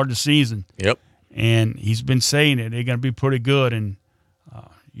teams to start the season. Yep. And he's been saying it. They're going to be pretty good, and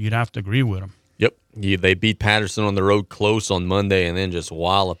you'd have to agree with him. Yep. They beat Patterson on the road close on Monday and then just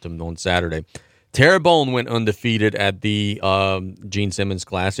walloped them on Saturday. Terrebonne went undefeated at the Gene Simmons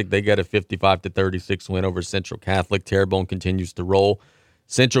Classic. They got a 55-36 win over Central Catholic. Terrebonne continues to roll.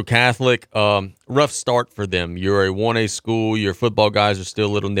 Central Catholic, rough start for them. You're a 1A school. Your football guys are still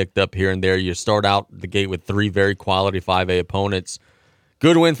a little nicked up here and there. You start out the gate with 3 very quality 5A opponents.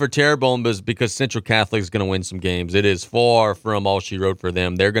 Good win for Terrebonne because Central Catholic is going to win some games. It is far from all she wrote for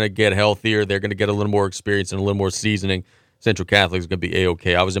them. They're going to get healthier. They're going to get a little more experience and a little more seasoning. Central Catholic is going to be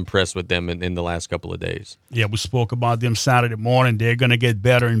A-OK. I was impressed with them in the last couple of days. Yeah, we spoke about them Saturday morning. They're going to get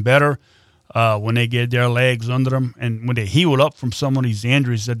better and better. when they get their legs under them and when they heal up from some of these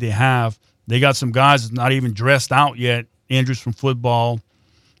injuries that they have. They got some guys that's not even dressed out yet, injuries from football.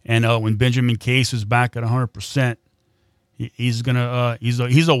 And when Benjamin Case is back at 100%, he's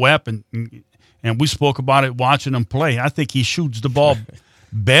a weapon. And we spoke about it watching him play. I think he shoots the ball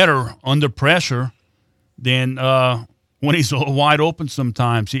better under pressure than when he's wide open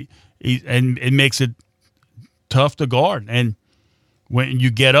sometimes. And it makes it tough to guard. And when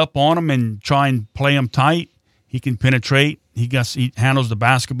you get up on him and try and play him tight, he can penetrate. He handles the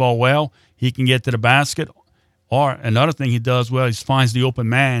basketball well. He can get to the basket. Or another thing he does well is finds the open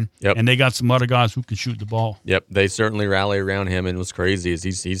man, and they got some other guys who can shoot the ball. Yep, they certainly rally around him, and what's crazy is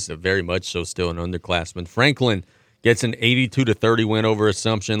he's very much so still an underclassman. Franklin gets an 82-30 win over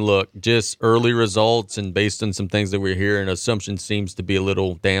Assumption. Look, just early results, and based on some things that we're hearing, Assumption seems to be a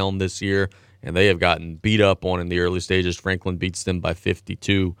little down this year, and they have gotten beat up on in the early stages. Franklin beats them by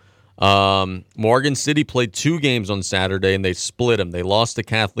 52. Morgan City played 2 games on Saturday, and they split them. They lost to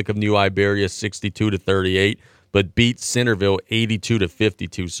Catholic of New Iberia 62-38, but beat Centerville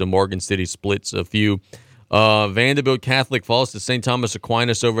 82-52. So Morgan City splits a few. Vanderbilt Catholic falls to St. Thomas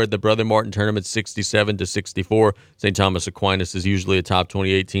Aquinas over at the Brother Martin tournament 67-64. St. Thomas Aquinas is usually a top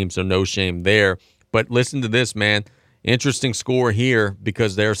 28 team, so no shame there. But listen to this, man. Interesting score here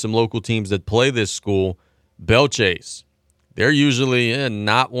because there are some local teams that play this school. Bellchase. They're usually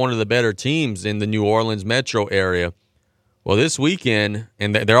not one of the better teams in the New Orleans metro area. Well, this weekend,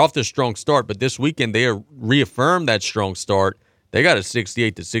 and they're off to a strong start, but this weekend they reaffirmed that strong start. They got a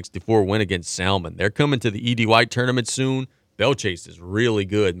 68-64 win against Salmon. They're coming to the E.D. White tournament soon. Bellchase is really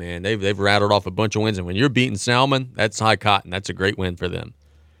good, man. They've rattled off a bunch of wins, and when you're beating Salmon, that's high cotton. That's a great win for them.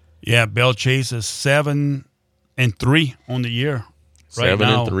 Yeah, Bellchase is 7-3 on the year. Right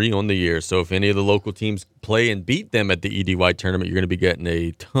 7-3 on the year. So if any of the local teams play and beat them at the E.D. White tournament, you're going to be getting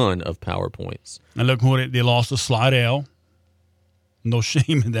a ton of power points. And look who they lost to Slidell. No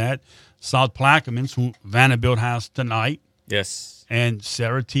shame in that. South Plaquemines, who Vanderbilt has tonight. Yes. And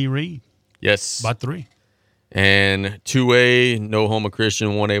Sarah T. Reed. Yes. By 3. And 2A, No Homa Christian.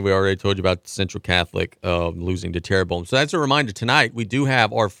 1A, we already told you about Central Catholic losing to Terrebonne. So that's a reminder. Tonight, we do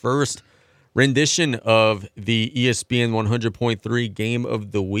have our first rendition of the ESPN 100.3 Game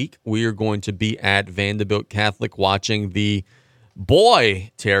of the Week. We are going to be at Vanderbilt Catholic watching the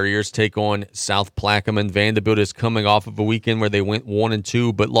boy Terriers take on South Plaquemine. Vanderbilt is coming off of a weekend where they went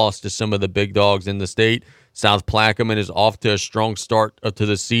 1-2 but lost to some of the big dogs in the state. South Plaquemine is off to a strong start to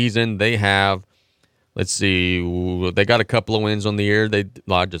the season. They have, let's see, they got a couple of wins on the year.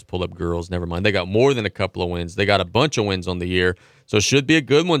 I just pulled up girls, never mind. They got more than a couple of wins. They got a bunch of wins on the year. So it should be a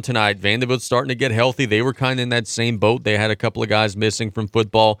good one tonight. Vanderbilt's starting to get healthy. They were kind of in that same boat. They had a couple of guys missing from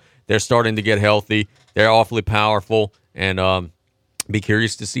football. They're starting to get healthy. They're awfully powerful. And be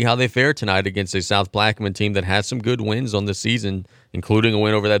curious to see how they fare tonight against a South Plaquemine team that has some good wins on the season, including a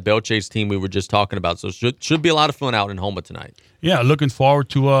win over that Bellchase team we were just talking about. So it should be a lot of fun out in Houma tonight. Yeah, looking forward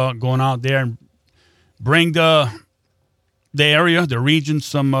to going out there and bring the area, the region,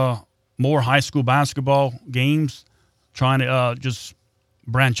 some more high school basketball games, trying to just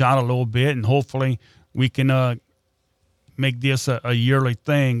branch out a little bit, and hopefully we can make this a yearly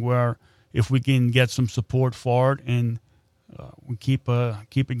thing where if we can get some support for it and we keep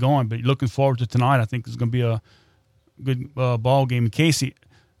it going. But looking forward to tonight. I think it's going to be a good ball game. Casey,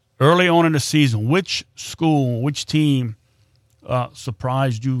 early on in the season, which school, which team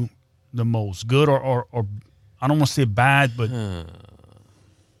surprised you the most? Good or I don't want to say bad, but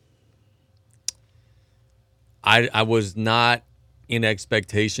I was not in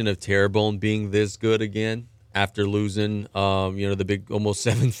expectation of Terrebonne being this good again after losing, the big almost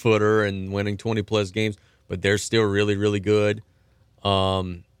 7-footer and winning 20-plus games. But they're still really, really good.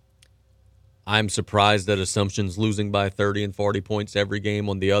 I'm surprised that Assumption's losing by 30 and 40 points every game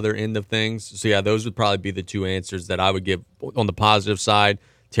on the other end of things. So, yeah, those would probably be the two answers that I would give on the positive side.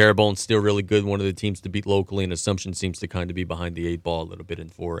 Terrebonne's still really good, one of the teams to beat locally, and Assumption seems to kind of be behind the 8 ball a little bit in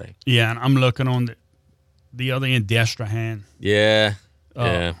 4A. Yeah, and I'm looking on the other end, Destrehan. Yeah.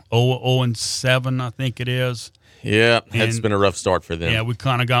 0-7, I think it is. Yeah, it's been a rough start for them. Yeah, we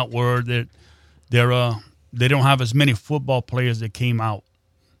kind of got word that they don't have as many football players that came out,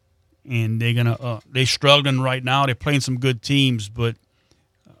 and they're struggling right now. They're playing some good teams, but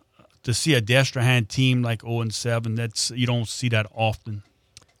to see a Destrehan team like 0-7, you don't see that often.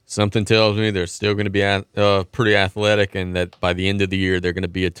 Something tells me they're still going to be pretty athletic, and that by the end of the year they're going to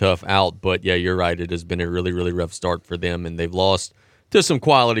be a tough out. But yeah, you're right. It has been a really, really rough start for them, and they've lost to some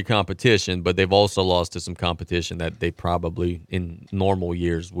quality competition, but they've also lost to some competition that they probably in normal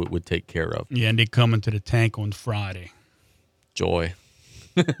years would take care of. Yeah, and they come into the tank on Friday. Joy.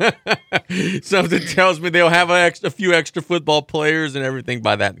 Something tells me they'll have a few extra football players and everything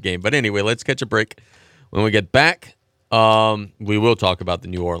by that game. But anyway, let's catch a break. When we get back, we will talk about the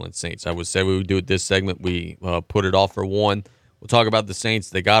New Orleans Saints. I would say we would do it this segment. We put it off for one. We'll talk about the Saints.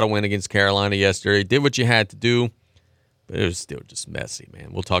 They got a win against Carolina yesterday. Did what you had to do, but it was still just messy,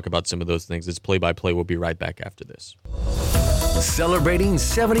 man. We'll talk about some of those things. It's play-by-play. We'll be right back after this. Celebrating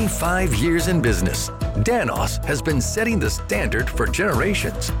 75 years in business, Danos has been setting the standard for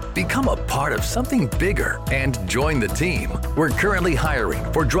generations. Become a part of something bigger and join the team. We're currently hiring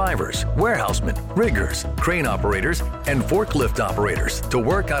for drivers, warehousemen, riggers, crane operators, and forklift operators to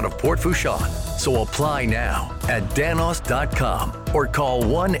work out of Port Fourchon. So apply now at danos.com or call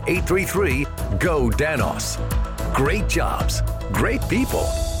 1-833-GO-DANOS. Great jobs, great people.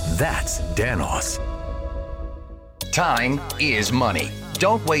 That's Danos. Time is money.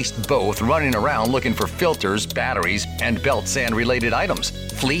 Don't waste both running around looking for filters, batteries, and belt sand related items.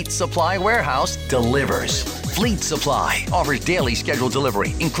 Fleet Supply Warehouse delivers. Fleet Supply offers daily scheduled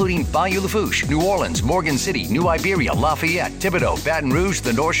delivery, including Bayou Lafourche, New Orleans, Morgan City, New Iberia, Lafayette, Thibodaux, Baton Rouge,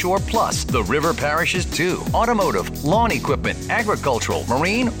 the North Shore, plus the river parishes too. Automotive, lawn equipment, agricultural,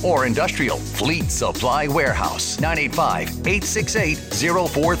 marine, or industrial. Fleet Supply Warehouse,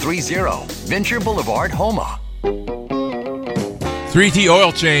 985-868-0430. Venture Boulevard, Houma. 3T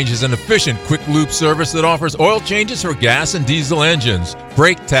Oil Change is an efficient, quick lube service that offers oil changes for gas and diesel engines,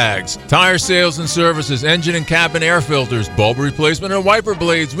 brake tags, tire sales and services, engine and cabin air filters, bulb replacement, and wiper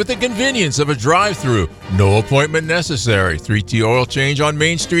blades with the convenience of a drive-thru. No appointment necessary. 3T Oil Change on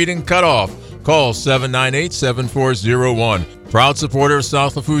Main Street in Cutoff. Call 798-7401. Proud supporter of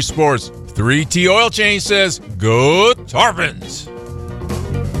South Lafourche sports. 3T Oil Change says, go Tarpons!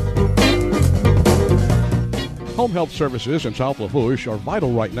 Home health services in South Lafourche are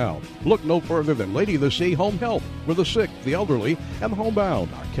vital right now. Look no further than Lady of the Sea Home Health. For the sick, the elderly, and the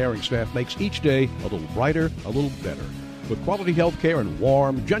homebound, our caring staff makes each day a little brighter, a little better. With quality health care and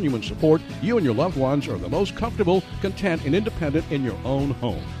warm, genuine support, you and your loved ones are the most comfortable, content, and independent in your own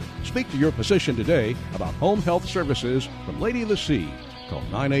home. Speak to your physician today about home health services from Lady of the Sea. Call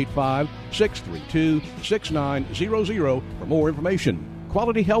 985-632-6900 for more information.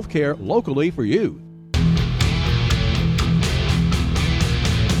 Quality health care locally for you.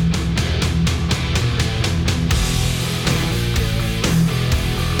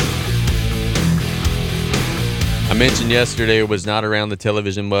 I mentioned yesterday it was not around the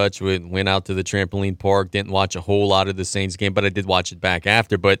television much. We went out to the trampoline park, didn't watch a whole lot of the Saints game, but I did watch it back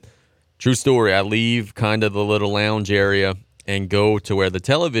after. But true story, I leave kind of the little lounge area and go to where the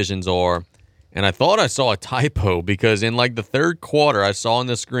televisions are, and I thought I saw a typo because in like the third quarter I saw on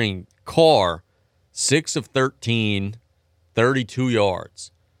the screen, Carr, 6 of 13, 32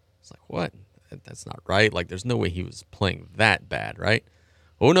 yards. It's like, what? That's not right. Like, there's no way he was playing that bad, right?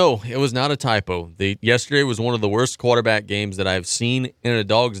 Oh, no, it was not a typo. Yesterday was one of the worst quarterback games that I've seen in a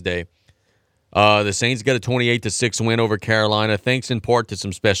Dog's Day. The Saints got a 28-6 win over Carolina, thanks in part to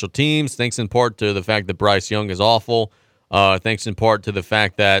some special teams, thanks in part to the fact that Bryce Young is awful, thanks in part to the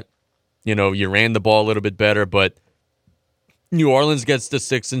fact that, you know, you ran the ball a little bit better, but New Orleans gets to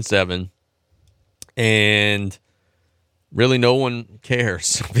 6-7, and really no one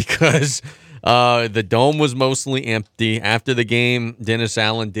cares because the dome was mostly empty. After the game, Dennis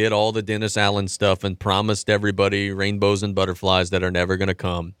Allen did all the Dennis Allen stuff and promised everybody rainbows and butterflies that are never going to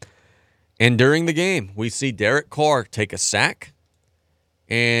come. And during the game, we see Derek Carr take a sack,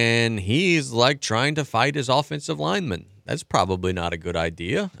 and he's like trying to fight his offensive lineman. That's probably not a good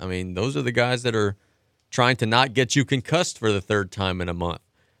idea. I mean, those are the guys that are trying to not get you concussed for the third time in a month.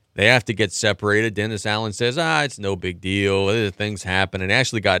 They have to get separated. Dennis Allen says, it's no big deal. Things happen. And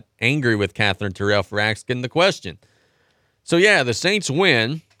actually got angry with Catherine Terrell for asking the question. So, yeah, the Saints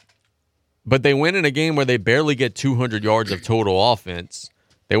win, but they win in a game where they barely get 200 yards of total offense.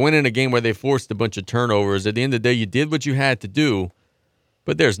 They win in a game where they forced a bunch of turnovers. At the end of the day, you did what you had to do,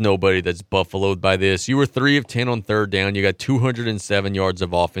 but there's nobody that's buffaloed by this. You were 3 of 10 on third down. You got 207 yards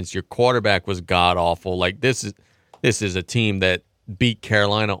of offense. Your quarterback was god-awful. Like, this is a team that beat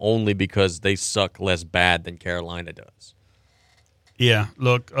Carolina only because they suck less bad than Carolina does. Yeah,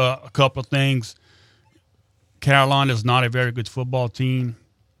 look, a couple of things. Carolina's not a very good football team.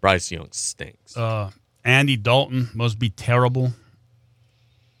 Bryce Young stinks. Andy Dalton must be terrible.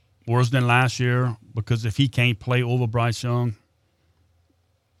 Worse than last year, because if he can't play over Bryce Young,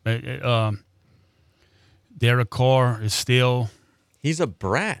 Derek Carr is still... He's a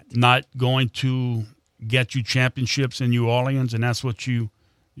brat. Not going to get you championships in New Orleans, and that's what you're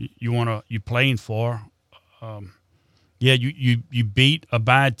playing for. You beat a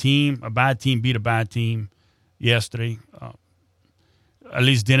bad team. A bad team beat a bad team yesterday. at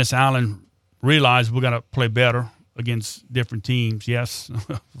least Dennis Allen realized we're going to play better against different teams. Yes,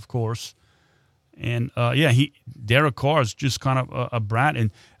 of course. And, Derek Carr is just kind of a brat.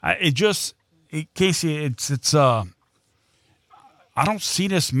 And Casey, I don't see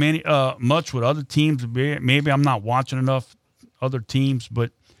this much with other teams. Maybe I'm not watching enough other teams,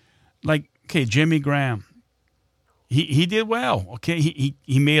 but Jimmy Graham, he did well. Okay,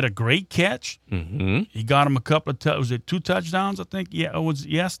 he made a great catch. Mm-hmm. He got him a couple of was it 2 touchdowns? I think. Yeah, it was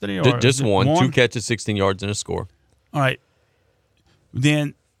yesterday or just one. 2 catches, 16 yards, and a score. All right.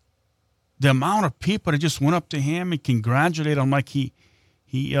 Then the amount of people that just went up to him and congratulated him like he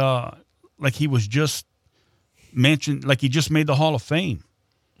was just mentioned, like he just made the Hall of Fame.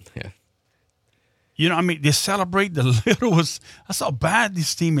 Yeah. You know, I mean, they celebrate the littlest. That's how bad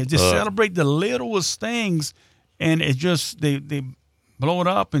this team is. They celebrate the littlest things, and it just they blow it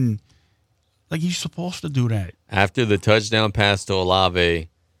up, and like you're supposed to do that. After the touchdown pass to Olave,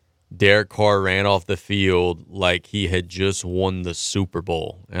 Derek Carr ran off the field like he had just won the Super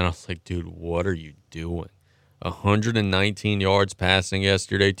Bowl. And I was like, dude, what are you doing? 119 yards passing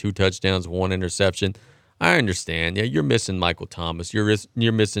yesterday, 2 touchdowns, 1 interception. I understand. Yeah, you're missing Michael Thomas.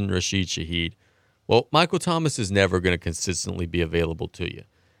 You're missing Rashid Shaheed. Well, Michael Thomas is never going to consistently be available to you.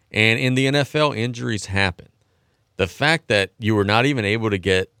 And in the NFL, injuries happen. The fact that you were not even able to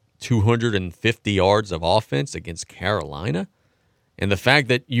get 250 yards of offense against Carolina, and the fact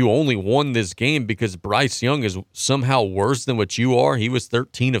that you only won this game because Bryce Young is somehow worse than what you are. He was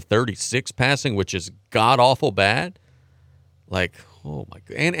 13 of 36 passing, which is god-awful bad. Like, oh, my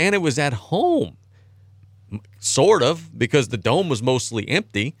God. And it was at home, sort of, because the dome was mostly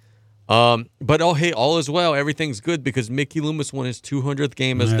empty. But, all is well. Everything's good because Mickey Loomis won his 200th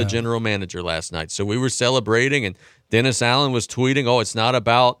game as the general manager last night. So we were celebrating, and Dennis Allen was tweeting, it's not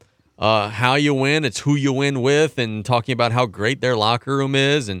about how you win, it's who you win with, and talking about how great their locker room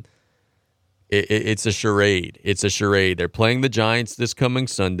is. And it's a charade. It's a charade. They're playing the Giants this coming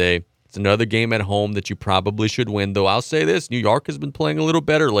Sunday. It's another game at home that you probably should win, though I'll say this, New York has been playing a little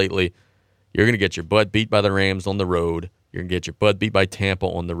better lately. You're going to get your butt beat by the Rams on the road. You're going to get your butt beat by Tampa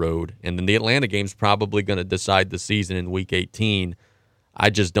on the road. And then the Atlanta game's probably going to decide the season in Week 18. I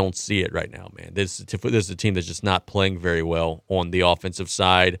just don't see it right now, man. This is a team that's just not playing very well on the offensive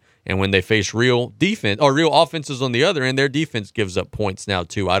side. And when they face real defense or real offenses on the other end, their defense gives up points now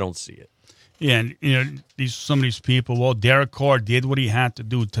too. I don't see it. Yeah, and some of these people. Well, Derek Carr did what he had to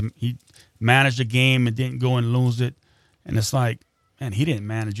do. He managed the game and didn't go and lose it. And it's like, man, he didn't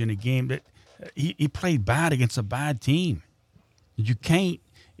manage any game. That he played bad against a bad team. You can't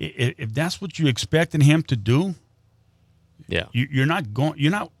if that's what you expected him to do. Yeah, you're not going.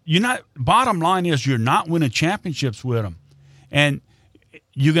 You're not. Bottom line is you're not winning championships with him, and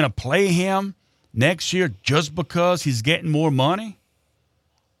you're gonna play him next year just because he's getting more money.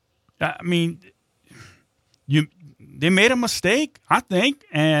 I mean, they made a mistake, I think,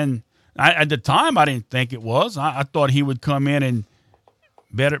 and at the time I didn't think it was. I thought he would come in and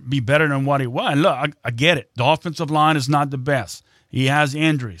be better than what he was. And look, I get it. The offensive line is not the best. He has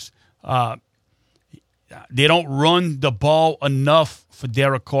injuries. They don't run the ball enough for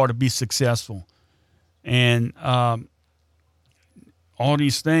Derek Carr to be successful. And all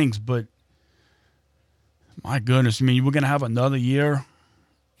these things, but my goodness, I mean, we're going to have another year.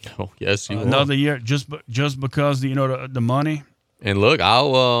 Oh, yes, you will. Another year just because the money. And look,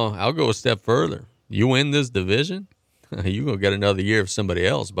 I'll go a step further. You win this division, you gonna get another year of somebody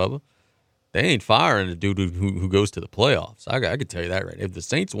else, Bubba. They ain't firing a dude who goes to the playoffs. I can tell you that right. If the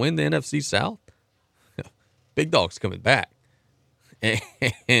Saints win the NFC South, Big Dog's coming back.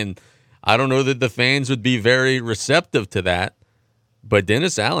 And I don't know that the fans would be very receptive to that. But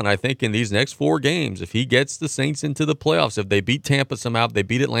Dennis Allen, I think in these next 4 games, if he gets the Saints into the playoffs, if they beat Tampa somehow, if they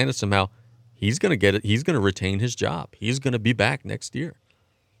beat Atlanta somehow, he's going to get it. He's going to retain his job. He's going to be back next year.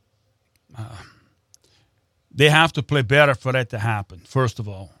 They have to play better for that to happen, first of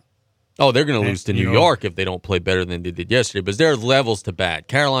all. Oh, they're going to lose to New York if they don't play better than they did yesterday. But there are levels to bad.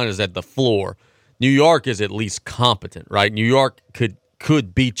 Carolina's at the floor. New York is at least competent, right? New York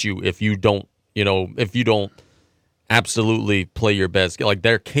could beat you if you don't absolutely play your best. Like,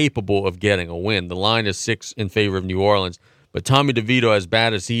 they're capable of getting a win. The line is 6 in favor of New Orleans. But Tommy DeVito, as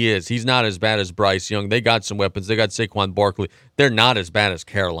bad as he is, he's not as bad as Bryce Young. They got some weapons. They got Saquon Barkley. They're not as bad as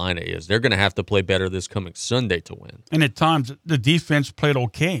Carolina is. They're going to have to play better this coming Sunday to win. And at times, the defense played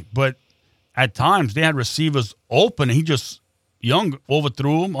okay. But at times, they had receivers open, and Young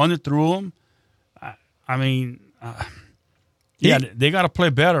overthrew them, underthrew them. I mean, they got to play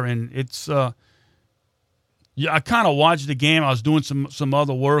better. And it's I kind of watched the game. I was doing some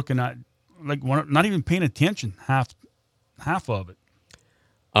other work, and I not even paying attention half of it.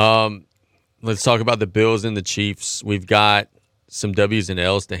 Let's talk about the Bills and the Chiefs. We've got some W's and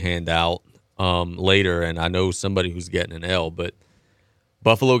L's to hand out later, and I know somebody who's getting an L, but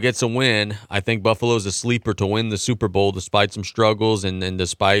Buffalo gets a win. I think Buffalo's a sleeper to win the Super Bowl despite some struggles and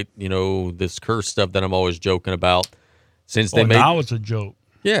despite, this curse stuff that I'm always joking about. Since they now it's a joke.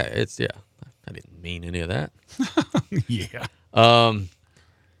 Yeah, I didn't mean any of that. Yeah.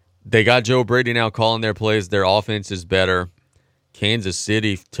 They got Joe Brady now calling their plays. Their offense is better. Kansas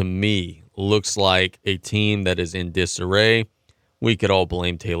City, to me, looks like a team that is in disarray. We could all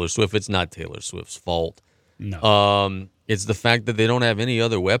blame Taylor Swift. It's not Taylor Swift's fault. No. It's the fact that they don't have any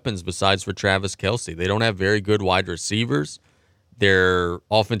other weapons besides for Travis Kelce. They don't have very good wide receivers. Their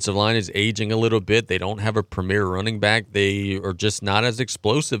offensive line is aging a little bit. They don't have a premier running back. They are just not as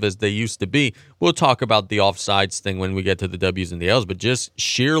explosive as they used to be. We'll talk about the offsides thing when we get to the W's and the L's, but just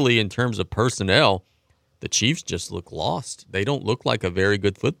sheerly in terms of personnel, the Chiefs just look lost. They don't look like a very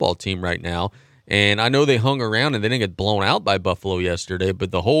good football team right now. And I know they hung around and they didn't get blown out by Buffalo yesterday,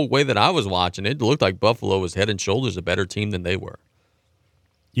 but the whole way that I was watching it looked like Buffalo was head and shoulders a better team than they were.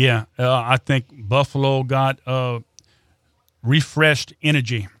 Yeah, I think Buffalo got refreshed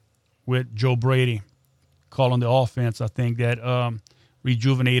energy with Joe Brady calling the offense. I think that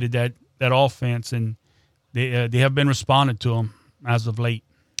rejuvenated that offense, and they have been responding to him as of late.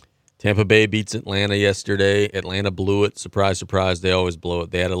 Tampa Bay beats Atlanta yesterday. Atlanta blew it. Surprise, surprise. They always blow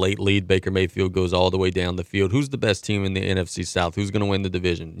it. They had a late lead. Baker Mayfield goes all the way down the field. Who's the best team in the NFC South? Who's going to win the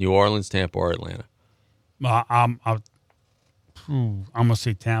division? New Orleans, Tampa, or Atlanta? I'm going to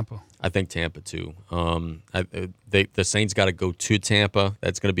say Tampa. I think Tampa, too. The Saints got to go to Tampa.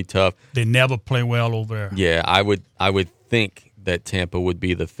 That's going to be tough. They never play well over there. Yeah, I would think that Tampa would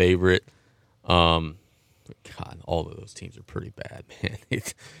be the favorite. God, all of those teams are pretty bad, man.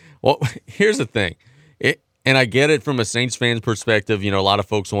 Well, here's the thing, and I get it from a Saints fan's perspective. A lot of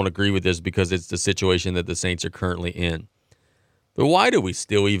folks won't agree with this because it's the situation that the Saints are currently in. But why do we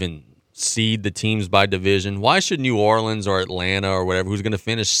still even seed the teams by division? Why should New Orleans or Atlanta or whatever, who's going to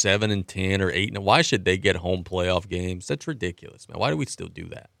finish 7-10 or 8, why should they get home playoff games? That's ridiculous, man. Why do we still do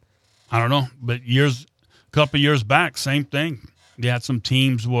that? I don't know, but a couple of years back, same thing. They had some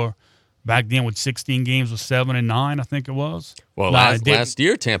teams were back then with 16 games with 7-9, I think it was. Well, last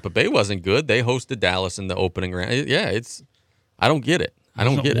year Tampa Bay wasn't good. They hosted Dallas in the opening round. Yeah, I don't get it. I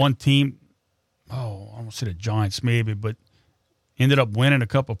don't get it. One team, I almost said the Giants maybe, but ended up winning a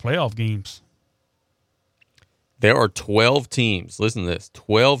couple of playoff games. There are 12 teams. Listen to this.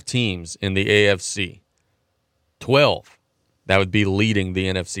 12 teams in the AFC. 12 that would be leading the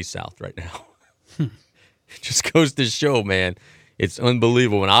NFC South right now. It just goes to show, man. It's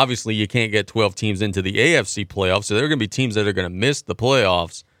unbelievable. And obviously you can't get 12 teams into the AFC playoffs, so there are going to be teams that are going to miss the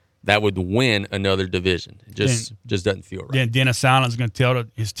playoffs that would win another division. It just doesn't feel right. Then Dennis Allen's going to tell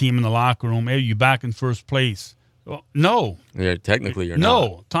his team in the locker room, hey, you're back in first place. Well, no. Yeah, technically you're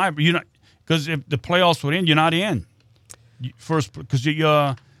not. No. You're not, because if the playoffs were in, you're not in. First, because you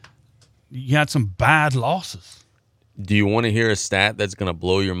had some bad losses. Do you want to hear a stat that's going to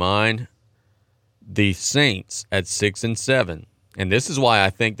blow your mind? The Saints at 6-7. And this is why I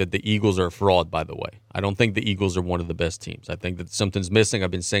think that the Eagles are a fraud, by the way. I don't think the Eagles are one of the best teams. I think that something's missing.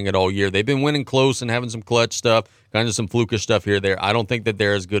 I've been saying it all year. They've been winning close and having some clutch stuff, kind of some flukish stuff here or there. I don't think that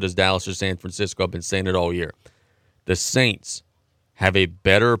they're as good as Dallas or San Francisco. I've been saying it all year. The Saints have a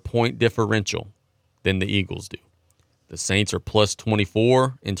better point differential than the Eagles do. The Saints are plus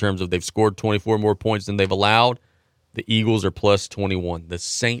 24 in terms of they've scored 24 more points than they've allowed. The Eagles are plus 21. The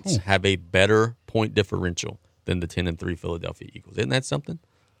Saints have a better point differential than the 10-3 Philadelphia Eagles. Isn't that something?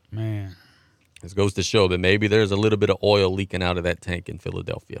 Man. This goes to show that maybe there's a little bit of oil leaking out of that tank in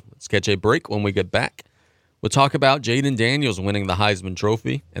Philadelphia. Let's catch a break. When we get back, we'll talk about Jayden Daniels winning the Heisman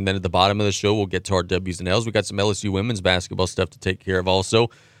Trophy. And then at the bottom of the show, we'll get to our W's and L's. We got some LSU women's basketball stuff to take care of also,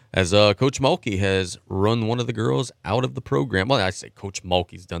 as Coach Mulkey has run one of the girls out of the program. Well, I say Coach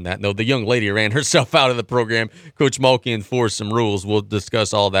Mulkey's done that. No, the young lady ran herself out of the program. Coach Mulkey enforced some rules. We'll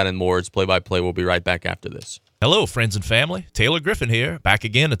discuss all that and more. It's play-by-play. We'll be right back after this. Hello, friends and family. Taylor Griffin here, back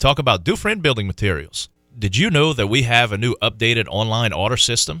again to talk about Dufresne Building Materials. Did you know that we have a new updated online order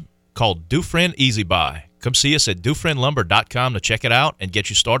system called Dufresne Easy Buy? Come see us at DufresneLumber.com to check it out and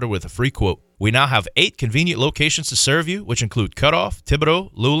get you started with a free quote. We now have 8 convenient locations to serve you, which include Cutoff,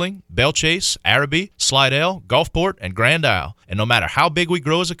 Thibodaux, Luling, Bellchase, Araby, Slidell, Gulfport, and Grand Isle. And no matter how big we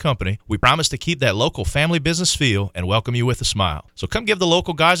grow as a company, we promise to keep that local family business feel and welcome you with a smile. So come give the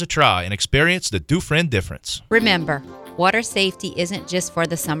local guys a try and experience the Dufresne difference. Remember, water safety isn't just for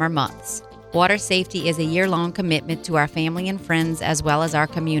the summer months. Water safety is a year-long commitment to our family and friends as well as our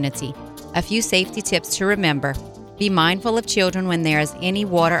community. A few safety tips to remember. Be mindful of children when there is any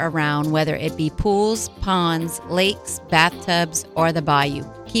water around, whether it be pools, ponds, lakes, bathtubs, or the bayou.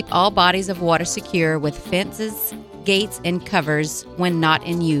 Keep all bodies of water secure with fences, gates, and covers when not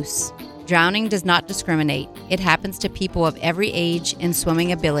in use. Drowning does not discriminate. It happens to people of every age and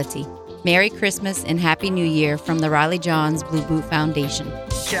swimming ability. Merry Christmas and Happy New Year from the Riley Johns Blue Boot Foundation.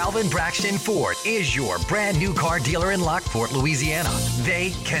 Calvin Braxton Ford is your brand new car dealer in Lockport, Louisiana.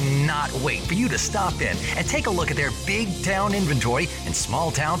 They cannot wait for you to stop in and take a look at their big town inventory and small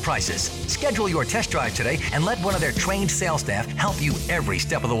town prices. Schedule your test drive today and let one of their trained sales staff help you every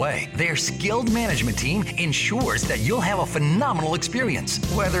step of the way. Their skilled management team ensures that you'll have a phenomenal experience,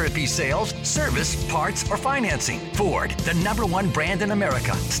 whether it be sales, service, parts, or financing. Ford, the #1 brand in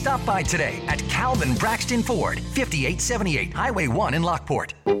America. Stop by today at Calvin Braxton Ford, 5878 Highway 1 in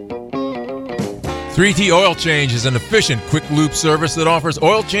Lockport. 3T Oil Change is an efficient, quick lube service that offers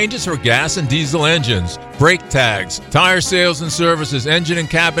oil changes for gas and diesel engines, brake tags, tire sales and services, engine and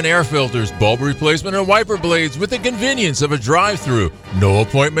cabin air filters, bulb replacement, and wiper blades with the convenience of a drive-through. No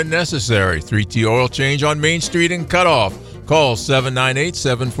appointment necessary. 3T Oil Change on Main Street in Cutoff. Call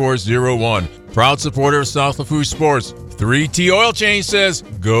 798-7401. Proud supporter of South Lafourche sports. 3T Oil Change says,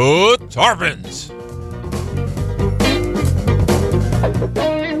 go Tarpons!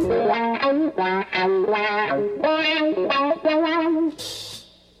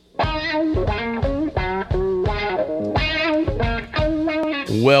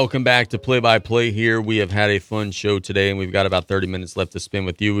 Welcome back to Play by Play here. We have had a fun show today, and we've got about 30 minutes left to spend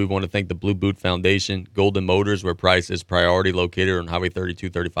with you. We want to thank the Blue Boot Foundation, Golden Motors, where price is priority, located on Highway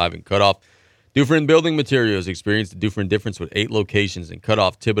 3235 in Cutoff. Dufresne Building Materials. Experience the Dufresne difference with 8 locations in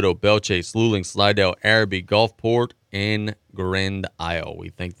Cutoff, Thibodaux, Belchase, Luling, Slidell, Araby, Gulfport, and Grand Isle. We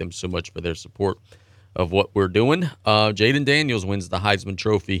thank them so much for their support of what we're doing. Jayden Daniels wins the Heisman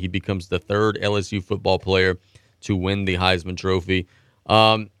Trophy. He becomes the 3rd LSU football player to win the Heisman Trophy.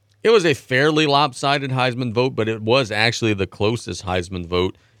 It was a fairly lopsided Heisman vote, but it was actually the closest Heisman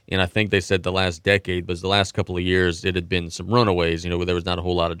vote. And I think they said the last decade, but the last couple of years, it had been some runaways, where there was not a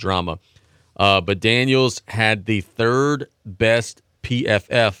whole lot of drama. But Daniels had the 3rd best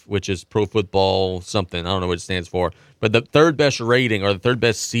PFF, which is Pro Football something. I don't know what it stands for. But the 3rd best rating or the 3rd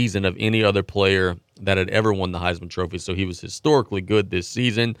best season of any other player that had ever won the Heisman Trophy. So he was historically good this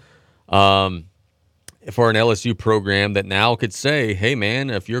season. For an LSU program that now could say, hey, man,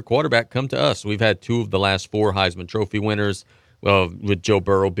 if you're a quarterback, come to us. We've had 2 of the last 4 Heisman Trophy winners, with Joe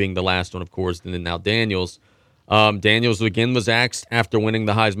Burrow being the last one, of course, and then now Daniels. Daniels, again, was asked after winning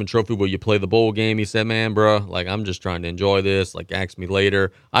the Heisman Trophy, will you play the bowl game? He said, man, bro, I'm just trying to enjoy this. Ask me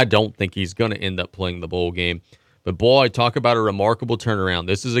later. I don't think he's going to end up playing the bowl game. But, boy, talk about a remarkable turnaround.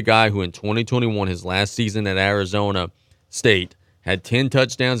 This is a guy who in 2021, his last season at Arizona State, had 10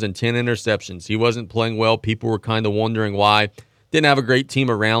 touchdowns and 10 interceptions. He wasn't playing well. People were kind of wondering why. Didn't have a great team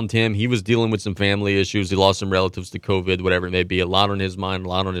around him. He was dealing with some family issues. He lost some relatives to COVID, whatever it may be. A lot on his mind, a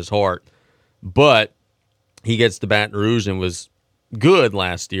lot on his heart. But he gets to Baton Rouge and was good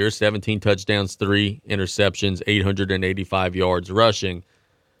last year. 17 touchdowns, 3 interceptions, 885 yards rushing.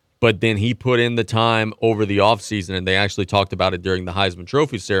 But then he put in the time over the offseason, and they actually talked about it during the Heisman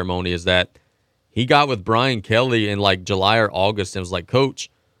Trophy ceremony, is that he got with Brian Kelly in July or August and was like,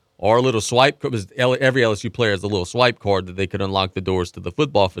 Coach, our little swipe, every LSU player has a little swipe card that they could unlock the doors to the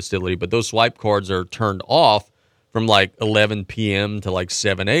football facility, but those swipe cards are turned off from 11 p.m. to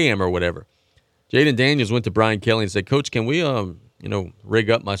 7 a.m. or whatever. Jayden Daniels went to Brian Kelly and said, Coach, can we rig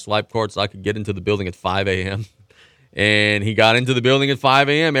up my swipe card so I could get into the building at 5 a.m.? And he got into the building at 5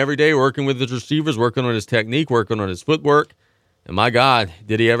 a.m. every day, working with his receivers, working on his technique, working on his footwork. And my God,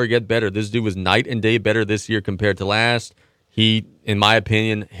 did he ever get better? This dude was night and day better this year compared to last. He, in my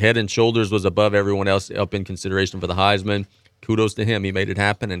opinion, head and shoulders was above everyone else up in consideration for the Heisman. Kudos to him. He made it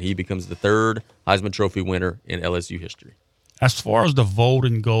happen, and he becomes the 3rd Heisman Trophy winner in LSU history. As far as the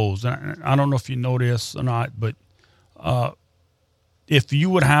voting goes, I don't know if you know this or not, but if you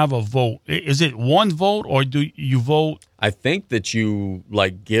would have a vote, is it one vote or do you vote? I think that you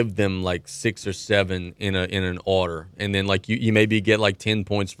give them 6 or 7 in an order, and then you maybe get 10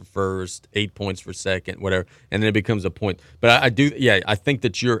 points for first, 8 points for second, whatever, and then it becomes a point. But I think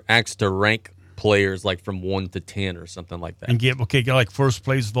that you're asked to rank players from 1 to 10 or something like that, and get first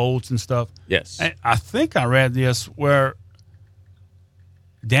place votes and stuff. Yes, and I think I read this where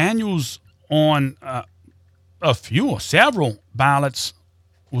Daniels on several ballots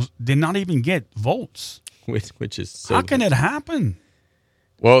did not even get votes. Which is so how can it happen?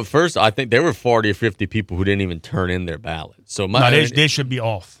 Well, at first, I think there were 40 or 50 people who didn't even turn in their ballot. So they should be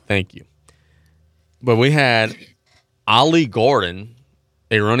off. Thank you. But we had Ollie Gordon,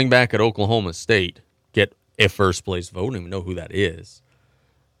 a running back at Oklahoma State, get a first-place vote. I don't even know who that is.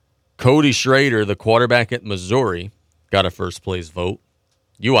 Cody Schrader, the quarterback at Missouri, got a first-place vote.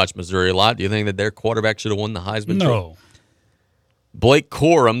 You watch Missouri a lot. Do you think that their quarterback should have won the Heisman No. Trophy? Blake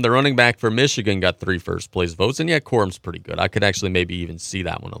Corum, the running back for Michigan, got 3 first-place votes. And, yeah, Corum's pretty good. I could actually maybe even see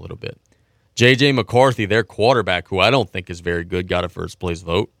that one a little bit. J.J. McCarthy, their quarterback, who I don't think is very good, got a first-place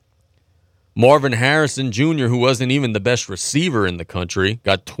vote. Marvin Harrison Jr., who wasn't even the best receiver in the country,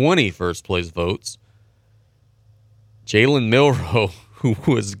 got 20 first-place votes. Jalen Milroe, who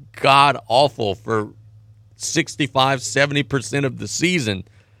was god-awful for 65-70% of the season,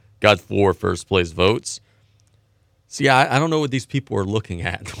 got 4 first-place votes. See, I don't know what these people are looking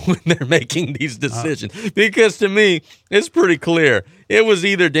at when they're making these decisions. Because to me, it's pretty clear. It was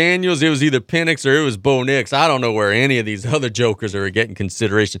either Daniels, it was either Penix, or it was Bo Nix. I don't know where any of these other jokers are getting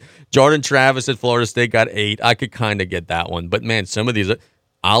consideration. Jordan Travis at Florida State got 8. I could kind of get that one. But, man, some of these,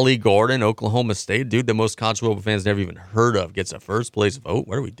 Ollie Gordon, Oklahoma State, dude, that most college football fans never even heard of, gets a first-place vote.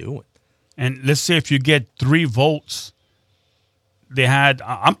 What are we doing? And let's say if you get 3 votes, they had,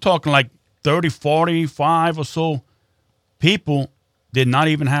 I'm talking like 30, 45 or so people did not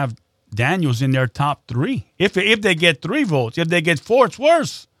even have Daniels in their top 3. If they get 3 votes, if they get 4, it's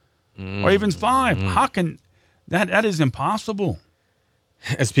worse. Or even 5. How can that is impossible.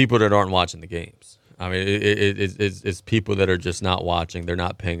 It's people that aren't watching the games. I mean, it's people that are just not watching. They're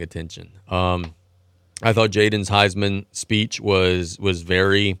not paying attention. I thought Jayden's Heisman speech was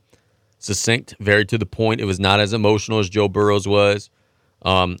very succinct, very to the point. It was not as emotional as Joe Burrow's was.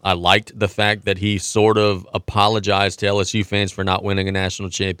 I liked the fact that he sort of apologized to LSU fans for not winning a national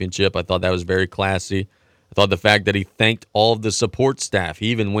championship. I thought that was very classy. I thought the fact that he thanked all of the support staff. He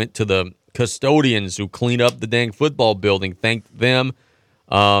even went to the custodians who clean up the dang football building, thanked them.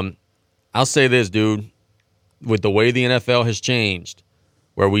 I'll say this, dude. With the way the NFL has changed,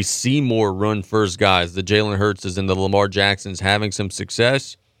 where we see more run-first guys, the Jalen Hurtses and the Lamar Jacksons having some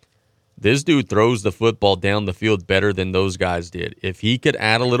success, this dude throws the football down the field better than those guys did. If he could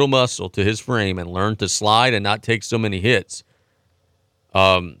add a little muscle to his frame and learn to slide and not take so many hits,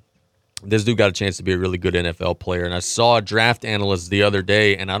 this dude got a chance to be a really good NFL player. And I saw a draft analyst the other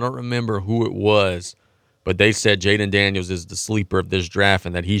day, and I don't remember who it was, but they said Jayden Daniels is the sleeper of this draft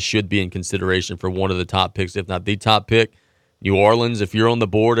and that he should be in consideration for one of the top picks, if not the top pick. New Orleans, if you're on the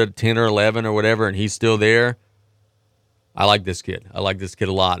board at 10 or 11 or whatever and he's still there, I like this kid. I like this kid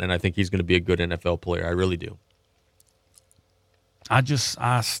a lot, and I think he's going to be a good NFL player. I really do. I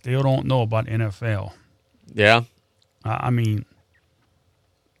still don't know about NFL. Yeah? I mean,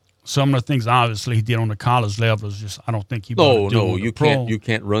 some of the things obviously he did on the college level is just, I don't think he No, do you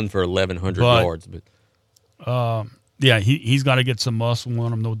can't run for 1,100 yards. But yeah, he's got to get some muscle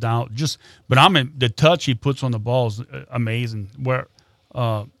on him, no doubt. But the touch he puts on the ball is amazing.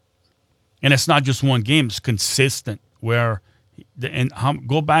 And it's not just one game; it's consistent. Go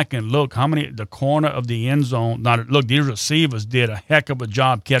back and look how many the corner of the end zone. Now, look, these receivers did a heck of a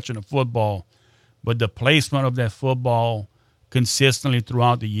job catching the football, but the placement of that football consistently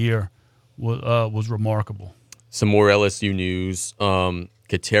throughout the year was remarkable. Some more LSU news.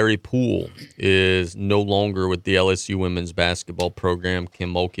 Kateri Poole is no longer with the LSU women's basketball program.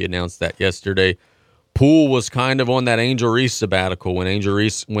 Kim Mulkey announced that yesterday. Poole was kind of on that Angel Reese sabbatical. When Angel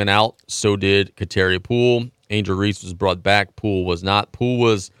Reese went out, so did Kateri Poole. Angel Reese was brought back. Poole was not. Poole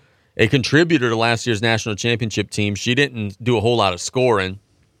was a contributor to last year's national championship team. She didn't do a whole lot of scoring.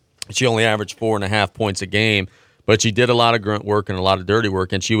 She only averaged 4.5 points a game, but she did a lot of grunt work and a lot of dirty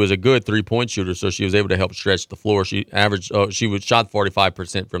work, and she was a good three-point shooter, so she was able to help stretch the floor. She shot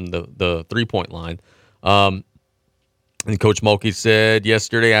 45% from the three-point line. And Coach Mulkey said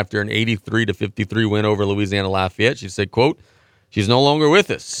yesterday after an 83-53 win over Louisiana Lafayette, she said, quote, "She's no longer with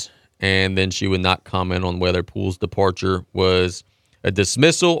us." And then she would not comment on whether Poole's departure was a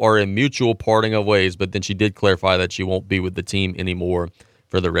dismissal or a mutual parting of ways, but then she did clarify that she won't be with the team anymore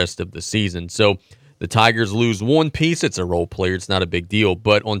for the rest of the season. So the Tigers lose one piece. It's a role player. It's not a big deal.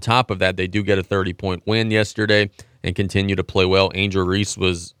 But on top of that, they do get a 30-point win yesterday and continue to play well. Angel Reese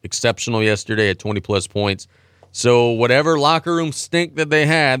was exceptional yesterday at 20-plus points. So whatever locker room stink that they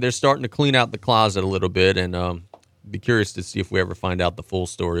had, they're starting to clean out the closet a little bit, and be curious to see if we ever find out the full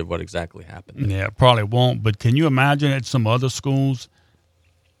story of what exactly happened. Yeah, probably won't. But can you imagine at some other schools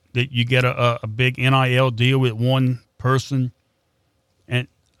that you get a big NIL deal with one person? And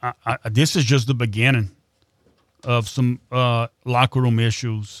this is just the beginning of some locker room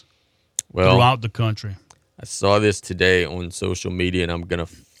issues throughout the country. I saw this today on social media, and I'm going to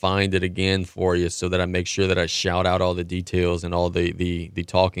find it again for you so that I make sure that I shout out all the details and all the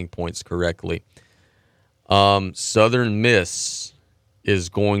talking points correctly. Southern Miss is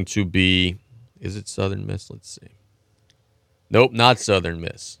going to be Is it Southern Miss? Let's see. Nope, not Southern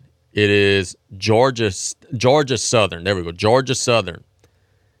Miss. It is Georgia Southern. There we go. Georgia Southern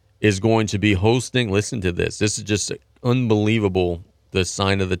is going to be hosting. Listen to this. This is just unbelievable, the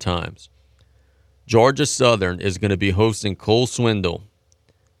sign of the times. Georgia Southern is going to be hosting Cole Swindell,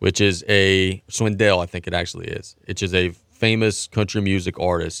 which is Swindell, I think it actually is. Which is a famous country music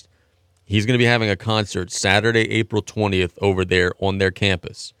artist. He's going to be having a concert Saturday, April 20th over there on their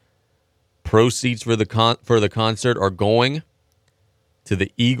campus. Proceeds for the concert are going to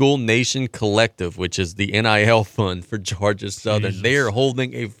the Eagle Nation Collective, which is the NIL fund for Georgia Southern. Jesus. They are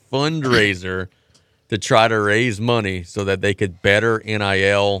holding a fundraiser to try to raise money so that they could better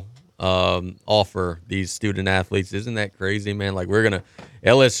NIL offer these student athletes. Isn't that crazy, man? Like,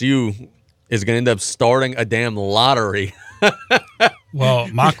 LSU is going to end up starting a damn lottery. Well,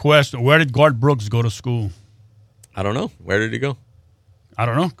 my question, where did Garth Brooks go to school? I don't know. Where did he go? I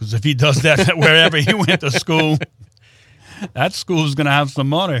don't know, because if he does that wherever he went to school, that school's going to have some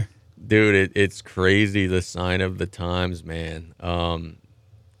money. Dude, it's crazy, the sign of the times, man.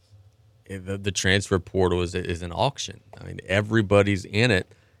 The transfer portal is an auction. I mean, everybody's in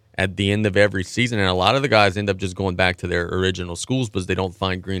it at the end of every season, and a lot of the guys end up just going back to their original schools because they don't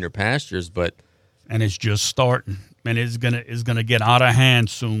find greener pastures. And it's just starting, and it's gonna get out of hand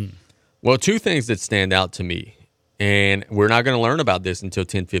soon. Well, two things that stand out to me, and we're not going to learn about this until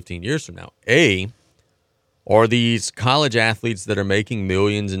 10, 15 years from now. Are these college athletes that are making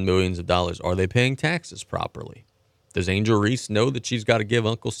millions and millions of dollars, are they paying taxes properly? Does Angel Reese know that she's got to give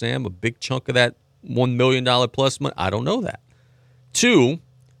Uncle Sam a big chunk of that $1 million plus money? I don't know that. 2,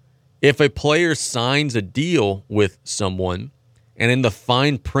 if a player signs a deal with someone, and in the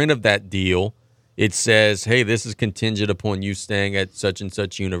fine print of that deal, it says, hey, this is contingent upon you staying at such and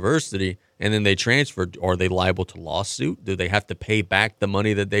such university, and then they transfer, are they liable to lawsuit? Do they have to pay back the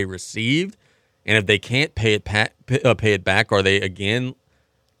money that they received? And if they can't pay it back, are they, again,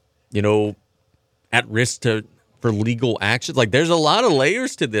 at risk for legal action? Like, there's a lot of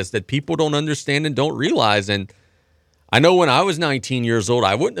layers to this that people don't understand and don't realize. And I know when I was 19 years old,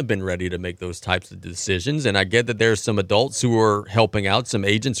 I wouldn't have been ready to make those types of decisions. And I get that there's some adults who are helping out, some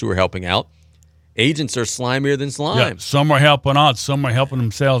agents who are helping out. Agents are slimier than slime. Yeah, some are helping out, some are helping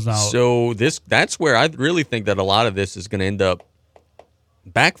themselves out. So that's where I really think that a lot of this is going to end up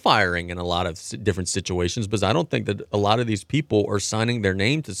backfiring in a lot of different situations, because I don't think that a lot of these people are signing their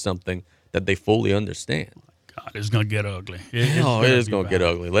name to something that they fully understand. God, it's going to get ugly. It is going to get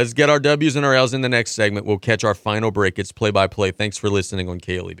ugly. Let's get our W's and our L's in the next segment. We'll catch our final break. It's play-by-play. Thanks for listening on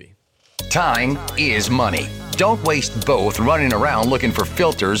KLEB. Time is money. Don't waste both running around looking for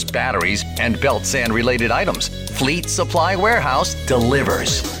filters, batteries, and belt sand related items. Fleet Supply Warehouse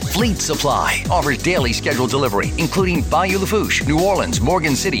delivers. Fleet Supply offers daily scheduled delivery, including Bayou Lafourche, New Orleans,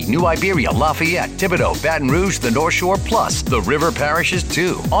 Morgan City, New Iberia, Lafayette, Thibodaux, Baton Rouge, the North Shore, plus the river parishes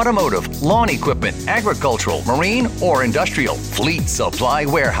too. Automotive, lawn equipment, agricultural, marine, or industrial. Fleet Supply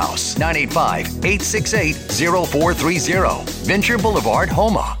Warehouse, 985-868-0430. Venture Boulevard,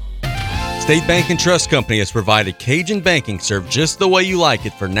 Houma. State Bank and Trust Company has provided Cajun banking served just the way you like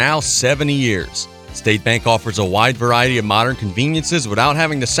it for now 70 years. State Bank offers a wide variety of modern conveniences without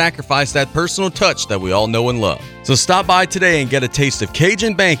having to sacrifice that personal touch that we all know and love. So stop by today and get a taste of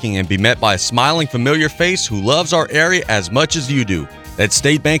Cajun banking and be met by a smiling, familiar face who loves our area as much as you do. That's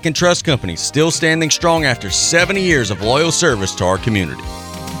State Bank and Trust Company, still standing strong after 70 years of loyal service to our community.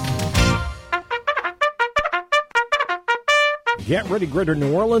 Get ready, Greater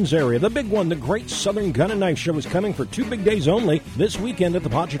New Orleans area. The big one, the Great Southern Gun and Knife Show, is coming for 2 big days only this weekend at the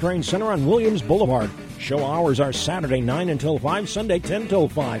Pontchartrain Center on Williams Boulevard. Show hours are Saturday 9 until 5, Sunday 10 till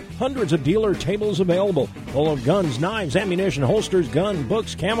 5. Hundreds of dealer tables available, full of guns, knives, ammunition, holsters, gun,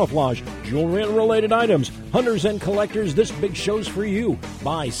 books, camouflage, jewelry and related items. Hunters and collectors, this big show's for you.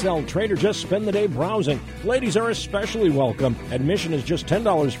 Buy, sell, trade, or just spend the day browsing. Ladies are especially welcome. Admission is just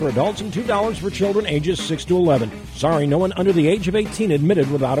 $10 for adults and $2 for children ages 6 to 11. Sorry, no one under the age of 18 admitted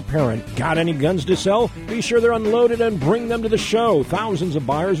without a parent. Got any guns to sell? Be sure they're unloaded and bring them to the show. Thousands of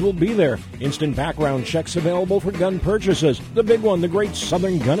buyers will be there. Instant background checks available for gun purchases. The big one, the Great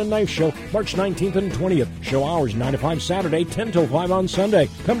Southern Gun and Knife Show, March 19th and 20th. Show hours 9 to 5 Saturday, 10 till 5 on Sunday.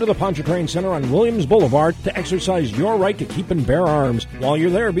 Come to the Pontchartrain Center on Williams Boulevard to exercise your right to keep and bear arms. While you're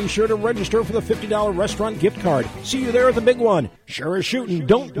there, be sure to register for the $50 restaurant gift card. See you there at the big one. Sure as shooting.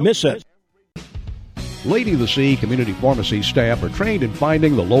 Don't miss it. Lady of the Sea Community Pharmacy staff are trained in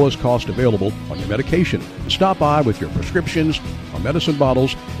finding the lowest cost available on your medication. Stop by with your prescriptions or medicine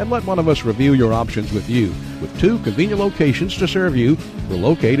bottles and let one of us review your options with you. With 2 convenient locations to serve you, we're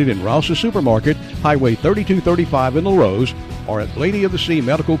located in Rouse's Supermarket, Highway 3235 in La Rose, or at Lady of the Sea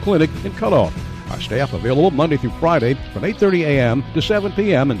Medical Clinic in Cutoff. Our staff available Monday through Friday from 8:30 a.m. to 7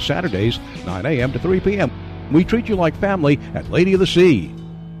 p.m. and Saturdays 9 a.m. to 3 p.m. We treat you like family at Lady of the Sea.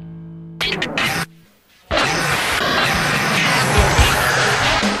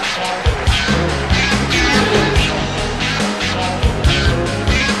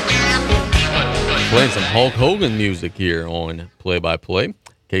 Playing some Hulk Hogan music here on Play by Play.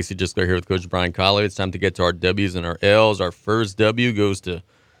 Casey Gisler here with Coach Brian Callais. It's time to get to our W's and our L's. Our first W goes to,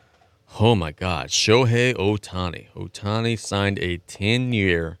 oh my God, Shohei Ohtani. Ohtani signed a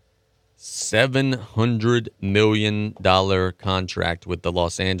 10-year, $700 million contract with the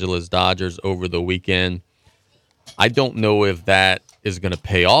Los Angeles Dodgers over the weekend. I don't know if that is going to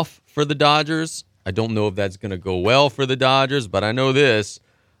pay off for the Dodgers. I don't know if that's going to go well for the Dodgers, but I know this.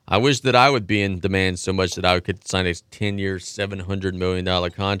 I wish that I would be in demand so much that I could sign a 10-year, $700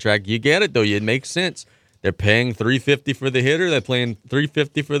 million contract. You get it, though. It makes sense. They're paying $350 for the hitter. They're paying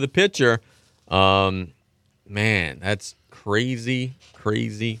 $350 for the pitcher. Man, that's crazy,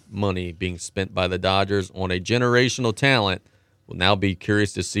 crazy money being spent by the Dodgers on a generational talent. We'll now be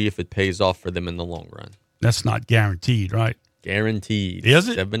curious to see if it pays off for them in the long run. That's not guaranteed, right? Guaranteed. Is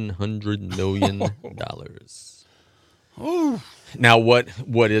it? $700 million. Oh. Now, what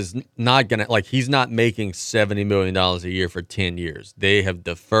is not going to, like, he's not making $70 million a year for 10 years. They have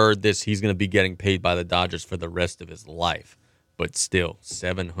deferred this. He's going to be getting paid by the Dodgers for the rest of his life. But still,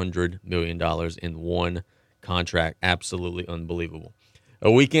 $700 million in one contract. Absolutely unbelievable. A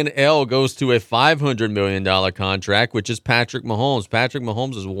weekend L goes to a $500 million contract, which is Patrick Mahomes. Patrick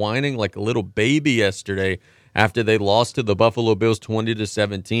Mahomes is whining like a little baby yesterday after they lost to the Buffalo Bills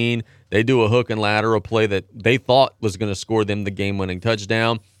 20-17. They do a hook and lateral play that they thought was going to score them the game-winning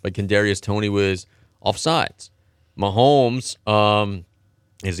touchdown, but Kadarius Toney was offsides. Mahomes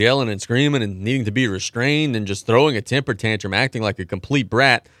is yelling and screaming and needing to be restrained and just throwing a temper tantrum, acting like a complete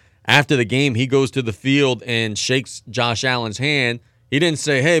brat. After the game, he goes to the field and shakes Josh Allen's hand. He didn't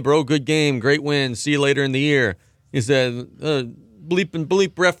say, "Hey, bro, good game, great win, see you later in the year." He said, "Bleep and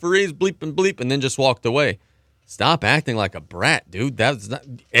bleep, referees, bleep and bleep," and then just walked away. Stop acting like a brat, dude. That's not,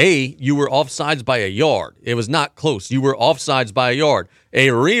 you were offsides by a yard. It was not close. You were offsides by a yard.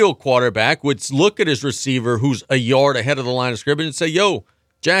 A real quarterback would look at his receiver who's a yard ahead of the line of scrimmage and say, "Yo,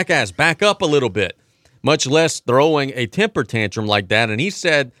 jackass, back up a little bit," much less throwing a temper tantrum like that. And he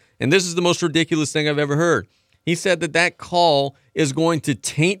said, and this is the most ridiculous thing I've ever heard, he said that call is going to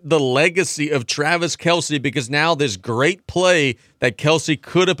taint the legacy of Travis Kelce because now this great play that Kelce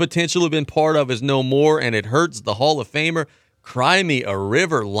could have potentially been part of is no more, and it hurts the Hall of Famer. Cry me a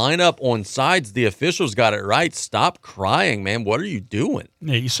river. Line up on sides. The officials got it right. Stop crying, man. What are you doing?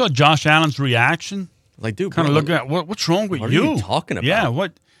 Yeah, you saw Josh Allen's reaction. Like, dude, kind of looking at what's wrong with what you? What are you talking about? Yeah,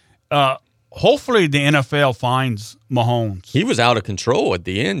 what? Hopefully the NFL finds Mahomes. He was out of control at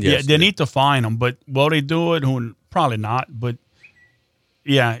the end. Yeah, they need to fine him, but will they do it? Probably not. But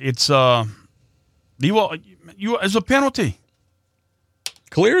yeah, it's it's a penalty.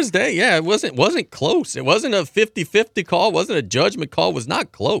 Clear as day. Yeah, it wasn't close. It wasn't a 50-50 call. It wasn't a judgment call. It was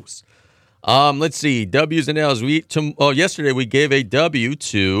not close. Let's see. W's and L's. Yesterday we gave a W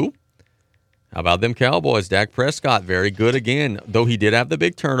to, how about them Cowboys? Dak Prescott, very good again. Though he did have the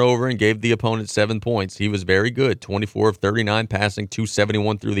big turnover and gave the opponent 7 points. He was very good. 24 of 39 passing,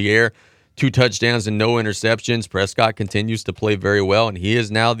 271 through the air, 2 touchdowns and no interceptions. Prescott continues to play very well, and he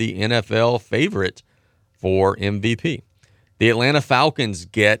is now the NFL favorite for MVP. The Atlanta Falcons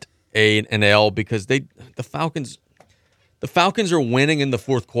get an L because the Falcons are winning in the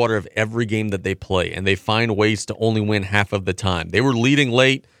fourth quarter of every game that they play, and they find ways to only win half of the time. They were leading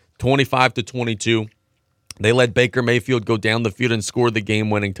late, 25-22. They let Baker Mayfield go down the field and score the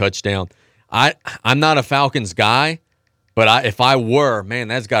game-winning touchdown. I'm not a Falcons guy, but if I were, man,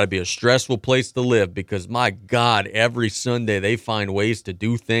 that's got to be a stressful place to live because, my God, every Sunday they find ways to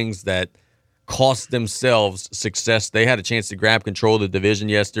do things that cost themselves success. They had a chance to grab control of the division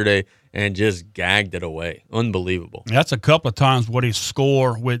yesterday and just gagged it away. Unbelievable. That's a couple of times where they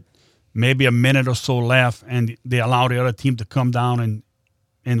score with maybe a minute or so left, and they allow the other team to come down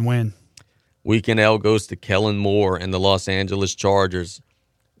and win. Weekend L goes to Kellen Moore and the Los Angeles Chargers.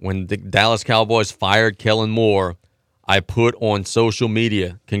 When the Dallas Cowboys fired Kellen Moore, I put on social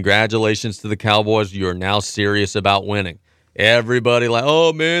media, congratulations to the Cowboys. You are now serious about winning. Everybody like,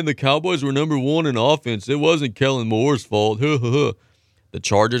 oh, man, the Cowboys were number 1 in offense. It wasn't Kellen Moore's fault. The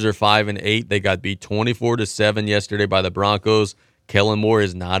Chargers are 5-8. They got beat 24-7 yesterday by the Broncos. Kellen Moore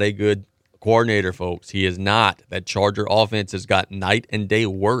is not a good coordinator, folks. He is not. That Charger offense has got night and day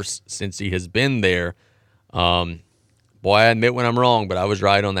worse since he has been there. Boy, I admit when I'm wrong, but I was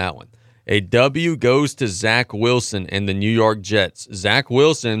right on that one. A W goes to Zach Wilson and the New York Jets. Zach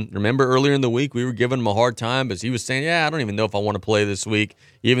Wilson, remember earlier in the week we were giving him a hard time because he was saying, I don't even know if I want to play this week,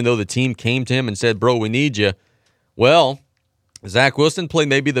 even though the team came to him and said, bro, we need you. Well, Zach Wilson played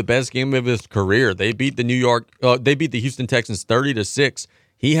maybe the best game of his career. They beat the Houston Texans 30-6.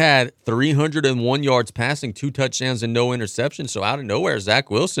 He had 301 yards passing, 2 touchdowns, and no interceptions. So out of nowhere, Zach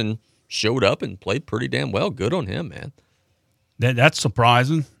Wilson showed up and played pretty damn well. Good on him, man. That's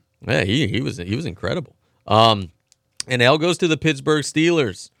surprising. Yeah, he was incredible. And L goes to the Pittsburgh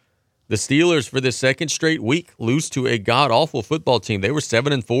Steelers. The Steelers, for the second straight week, lose to a god-awful football team. They were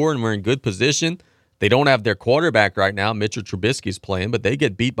 7-4 and were in good position. They don't have their quarterback right now. Mitchell Trubisky's playing, but they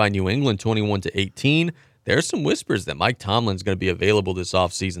get beat by New England 21-18. There's some whispers that Mike Tomlin's going to be available this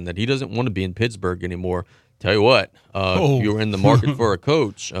offseason, that he doesn't want to be in Pittsburgh anymore. Tell you what, if you were in the market for a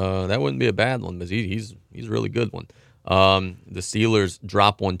coach, that wouldn't be a bad one, because he's a really good one. The Steelers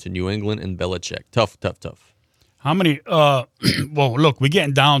drop one to New England and Belichick. Tough. How many? Well, look, we're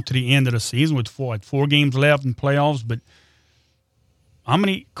getting down to the end of the season with 4 games left in playoffs. But how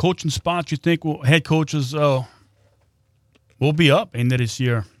many coaching spots you think head coaches will be up into this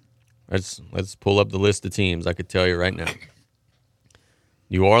year? Let's pull up the list of teams. I could tell you right now.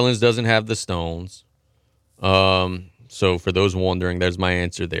 New Orleans doesn't have the Stones. So for those wondering, there's my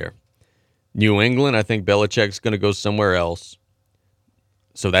answer there. New England, I think Belichick's going to go somewhere else.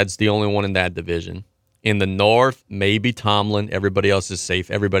 So that's the only one in that division. In the North, maybe Tomlin. Everybody else is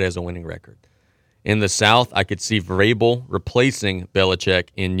safe. Everybody has a winning record. In the South, I could see Vrabel replacing Belichick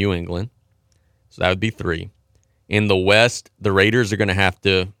in New England. So that would be 3. In the West, the Raiders are going to have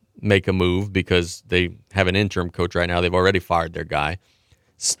to make a move because they have an interim coach right now. They've already fired their guy.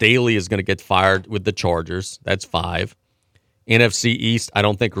 Staley is going to get fired with the Chargers. That's 5. NFC East, I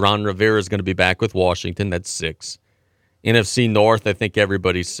don't think Ron Rivera is going to be back with Washington. That's 6. NFC North, I think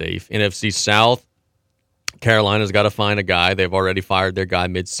everybody's safe. NFC South, Carolina's got to find a guy. They've already fired their guy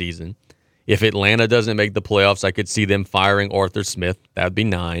midseason. If Atlanta doesn't make the playoffs, I could see them firing Arthur Smith. That would be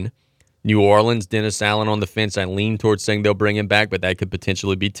 9. New Orleans, Dennis Allen on the fence. I lean towards saying they'll bring him back, but that could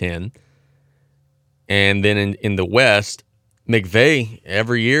potentially be 10. And then in the West, McVay,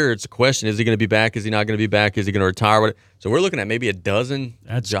 every year it's a question. Is he going to be back? Is he not going to be back? Is he going to retire? So we're looking at maybe a dozen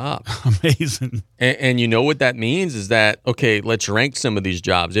jobs. Amazing. And you know what that means is that, okay, let's rank some of these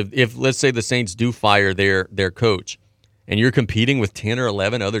jobs. If let's say the Saints do fire their coach and you're competing with 10 or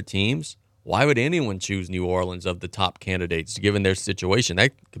 11 other teams, why would anyone choose New Orleans of the top candidates given their situation?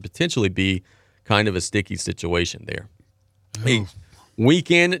 That could potentially be kind of a sticky situation there. Oh. Hey,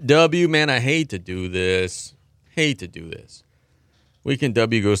 weekend W, man, I hate to do this. Weekend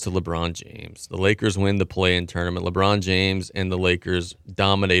W goes to LeBron James. The Lakers win the play-in tournament. LeBron James and the Lakers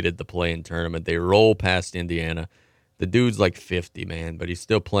dominated the play-in tournament. They roll past Indiana. The dude's like 50, man, but he's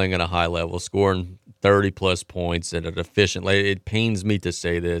still playing at a high level, scoring 30-plus points at an efficient level. It pains me to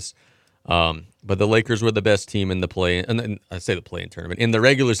say this, but the Lakers were the best team in the play-in, and I say the play-in tournament, in the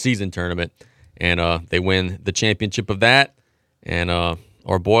regular season tournament, and they win the championship of that. And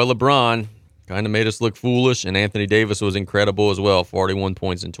our boy LeBron kind of made us look foolish, and Anthony Davis was incredible as well, 41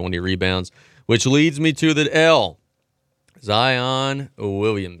 points and 20 rebounds, which leads me to the L. Zion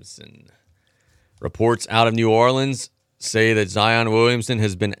Williamson. Reports out of New Orleans say that Zion Williamson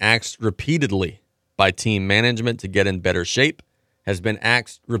has been asked repeatedly by team management to get in better shape, has been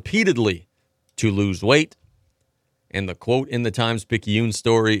asked repeatedly to lose weight, and the quote in the Times-Picayune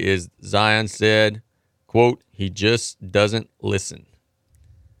story is Zion said, quote, he just doesn't listen.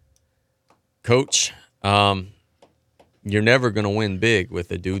 Coach, you're never going to win big with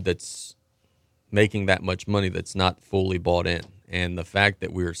a dude that's making that much money that's not fully bought in. And the fact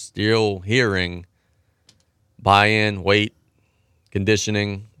that we're still hearing buy-in, weight,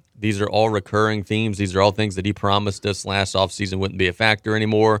 conditioning, these are all recurring themes. These are all things that he promised us last offseason wouldn't be a factor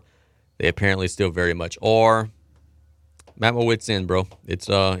anymore. They apparently still very much are. I'm at my wit's end, bro.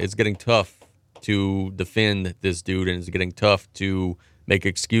 It's getting tough to defend this dude, and it's getting tough to make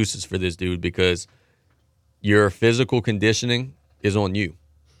excuses for this dude because your physical conditioning is on you.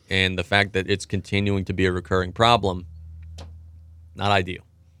 And the fact that it's continuing to be a recurring problem, not ideal.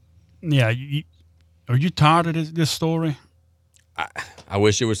 Yeah. Are you tired of this story? I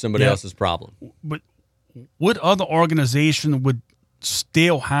wish it was somebody else's problem. But what other organization would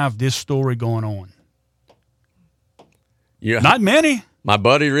still have this story going on? Yeah. Not many. My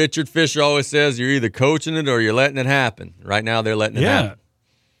buddy Richard Fisher always says you're either coaching it or you're letting it happen. Right now they're letting it happen.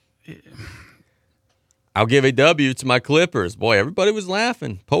 I'll give a W to my Clippers. Boy, everybody was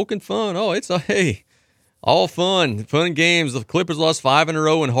laughing, poking fun. Oh, hey, All fun games. The Clippers lost 5 in a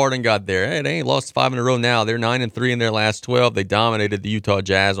row when Harden got there. Hey, they ain't lost 5 in a row now. They're 9-3 in their last 12. They dominated the Utah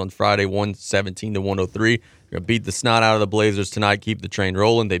Jazz on Friday, 117-103. They're gonna beat the snot out of the Blazers tonight. Keep the train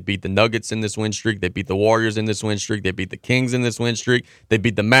rolling. They beat the Nuggets in this win streak. They beat the Warriors in this win streak. They beat the Kings in this win streak. They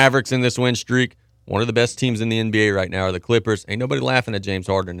beat the Mavericks in this win streak. One of the best teams in the NBA right now are the Clippers. Ain't nobody laughing at James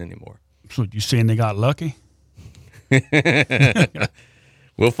Harden anymore. So you saying they got lucky?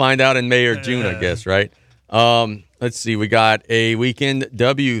 We'll find out in May or June, I guess, right? Let's see. We got a weekend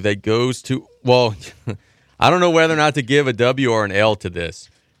W that goes to, well, I don't know whether or not to give a W or an L to this.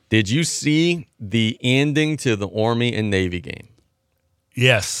 Did you see the ending to the Army and Navy game?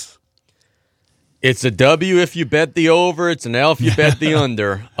 Yes. It's a W if you bet the over. It's an L if you bet the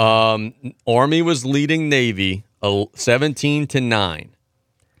under. Army was leading Navy 17-9.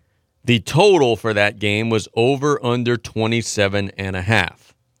 The total for that game was over under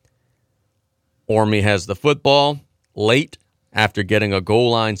 27.5. Army has the football late after getting a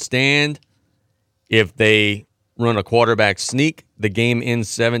goal line stand. If they run a quarterback sneak, the game ends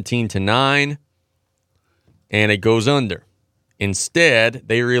 17-9, and it goes under. Instead,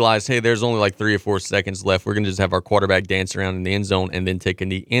 they realize, hey, there's only like 3 or 4 seconds left. We're going to just have our quarterback dance around in the end zone and then take a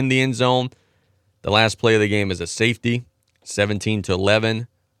knee in the end zone. The last play of the game is a safety, 17-11.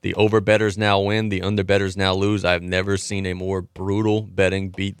 The over-bettors now win. The under-bettors now lose. I've never seen a more brutal betting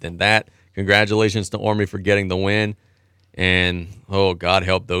beat than that. Congratulations to Army for getting the win. And, oh, God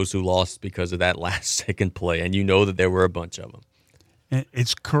help those who lost because of that last-second play. And you know that there were a bunch of them. And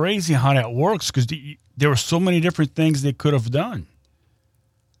it's crazy how that works because there were so many different things they could have done.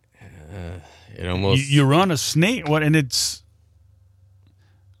 It almost you run a snake, and it's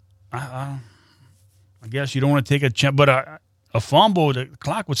I guess you don't want to take a chance, but a fumble, the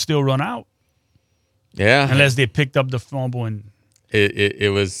clock would still run out. Yeah, unless they picked up the fumble and.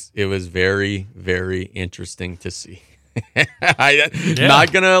 It was very, very interesting to see.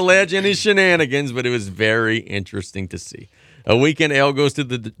 Not going to allege any shenanigans, but it was very interesting to see. A weekend L goes to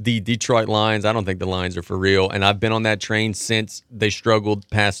the Detroit Lions. I don't think the Lions are for real, and I've been on that train since they struggled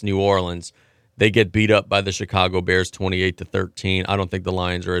past New Orleans. They get beat up by the Chicago Bears 28-13. I don't think the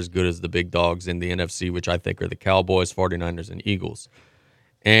Lions are as good as the big dogs in the NFC, which I think are the Cowboys, 49ers, and Eagles.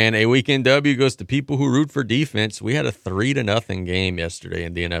 And a weekend W goes to people who root for defense. We had a 3-0 game yesterday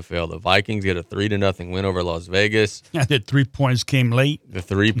in the NFL. The Vikings get a 3-0 win over Las Vegas. Yeah, the 3 points came late. The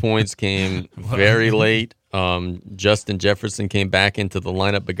 3 points came very late. Justin Jefferson came back into the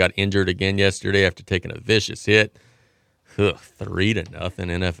lineup but got injured again yesterday after taking a vicious hit. 3-0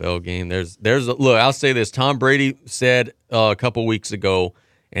 NFL game. Look, I'll say this. Tom Brady said a couple weeks ago,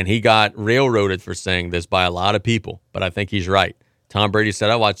 and he got railroaded for saying this by a lot of people, but I think he's right. Tom Brady said,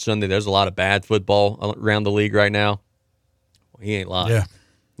 I watched Sunday, there's a lot of bad football around the league right now. Well, he ain't lying. Yeah.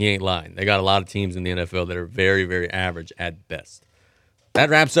 He ain't lying. They got a lot of teams in the NFL that are very, very average at best. That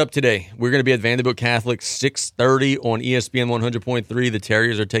wraps up today. We're going to be at Vanderbilt Catholic, 6:30 on ESPN 100.3. The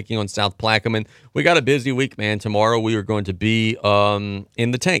Terriers are taking on South Plaquemine. We got a busy week, man. Tomorrow we are going to be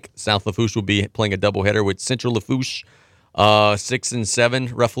in the tank. South Lafourche will be playing a doubleheader with Central Lafourche, 6 and 7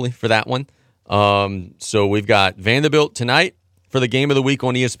 roughly for that one. So we've got Vanderbilt tonight for the game of the week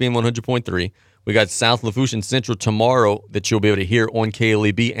on ESPN 100.3. We got South Lafourche and Central tomorrow that you'll be able to hear on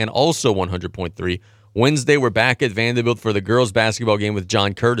KLEB and also 100.3. Wednesday, we're back at Vanderbilt for the girls basketball game with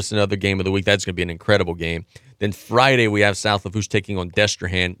John Curtis, another game of the week. That's going to be an incredible game. Then Friday, we have South Lafourche taking on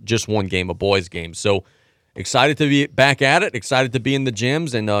Destrehan, just one game, a boys game. So excited to be back at it, excited to be in the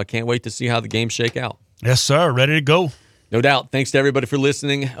gyms, and can't wait to see how the games shake out. Yes, sir. Ready to go. No doubt. Thanks to everybody for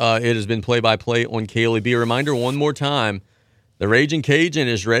listening. It has been play-by-play on KLEB. A reminder one more time, the Raging Cajun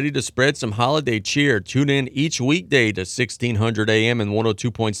is ready to spread some holiday cheer. Tune in each weekday to 1600 AM and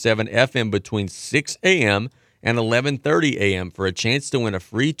 102.7 FM between 6 a.m. and 11:30 a.m. for a chance to win a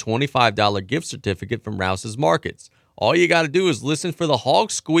free $25 gift certificate from Rouse's Markets. All you got to do is listen for the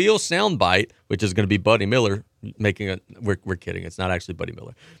Hog Squeal soundbite, which is going to be Buddy Miller making a. We're kidding. It's not actually Buddy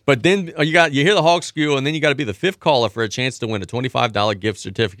Miller. But then you hear the Hog Squeal, and then you got to be the fifth caller for a chance to win a $25 gift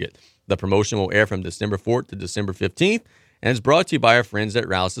certificate. The promotion will air from December 4th to December 15th. And it's brought to you by our friends at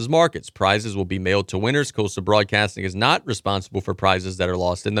Rouse's Markets. Prizes will be mailed to winners. Coastal Broadcasting is not responsible for prizes that are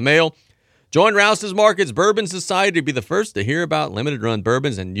lost in the mail. Join Rouse's Markets Bourbon Society to be the first to hear about limited run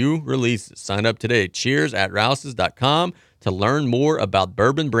bourbons and new releases. Sign up today. Cheers@rouses.com to learn more about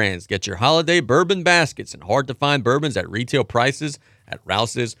bourbon brands. Get your holiday bourbon baskets and hard-to-find bourbons at retail prices at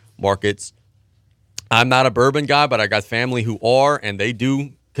Rouse's Markets. I'm not a bourbon guy, but I got family who are, and they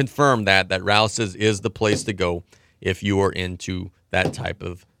do confirm that Rouse's is the place to go if you are into that type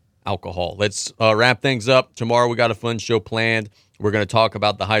of alcohol. Let's wrap things up. Tomorrow we got a fun show planned. We're going to talk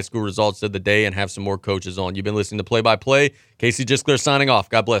about the high school results of the day and have some more coaches on. You've been listening to Play by Play. Casey Gisclair signing off.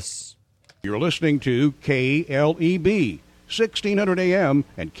 God bless. You're listening to KLEB, 1600 AM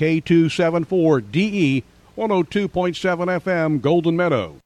and K274DE, 102.7 FM, Golden Meadow.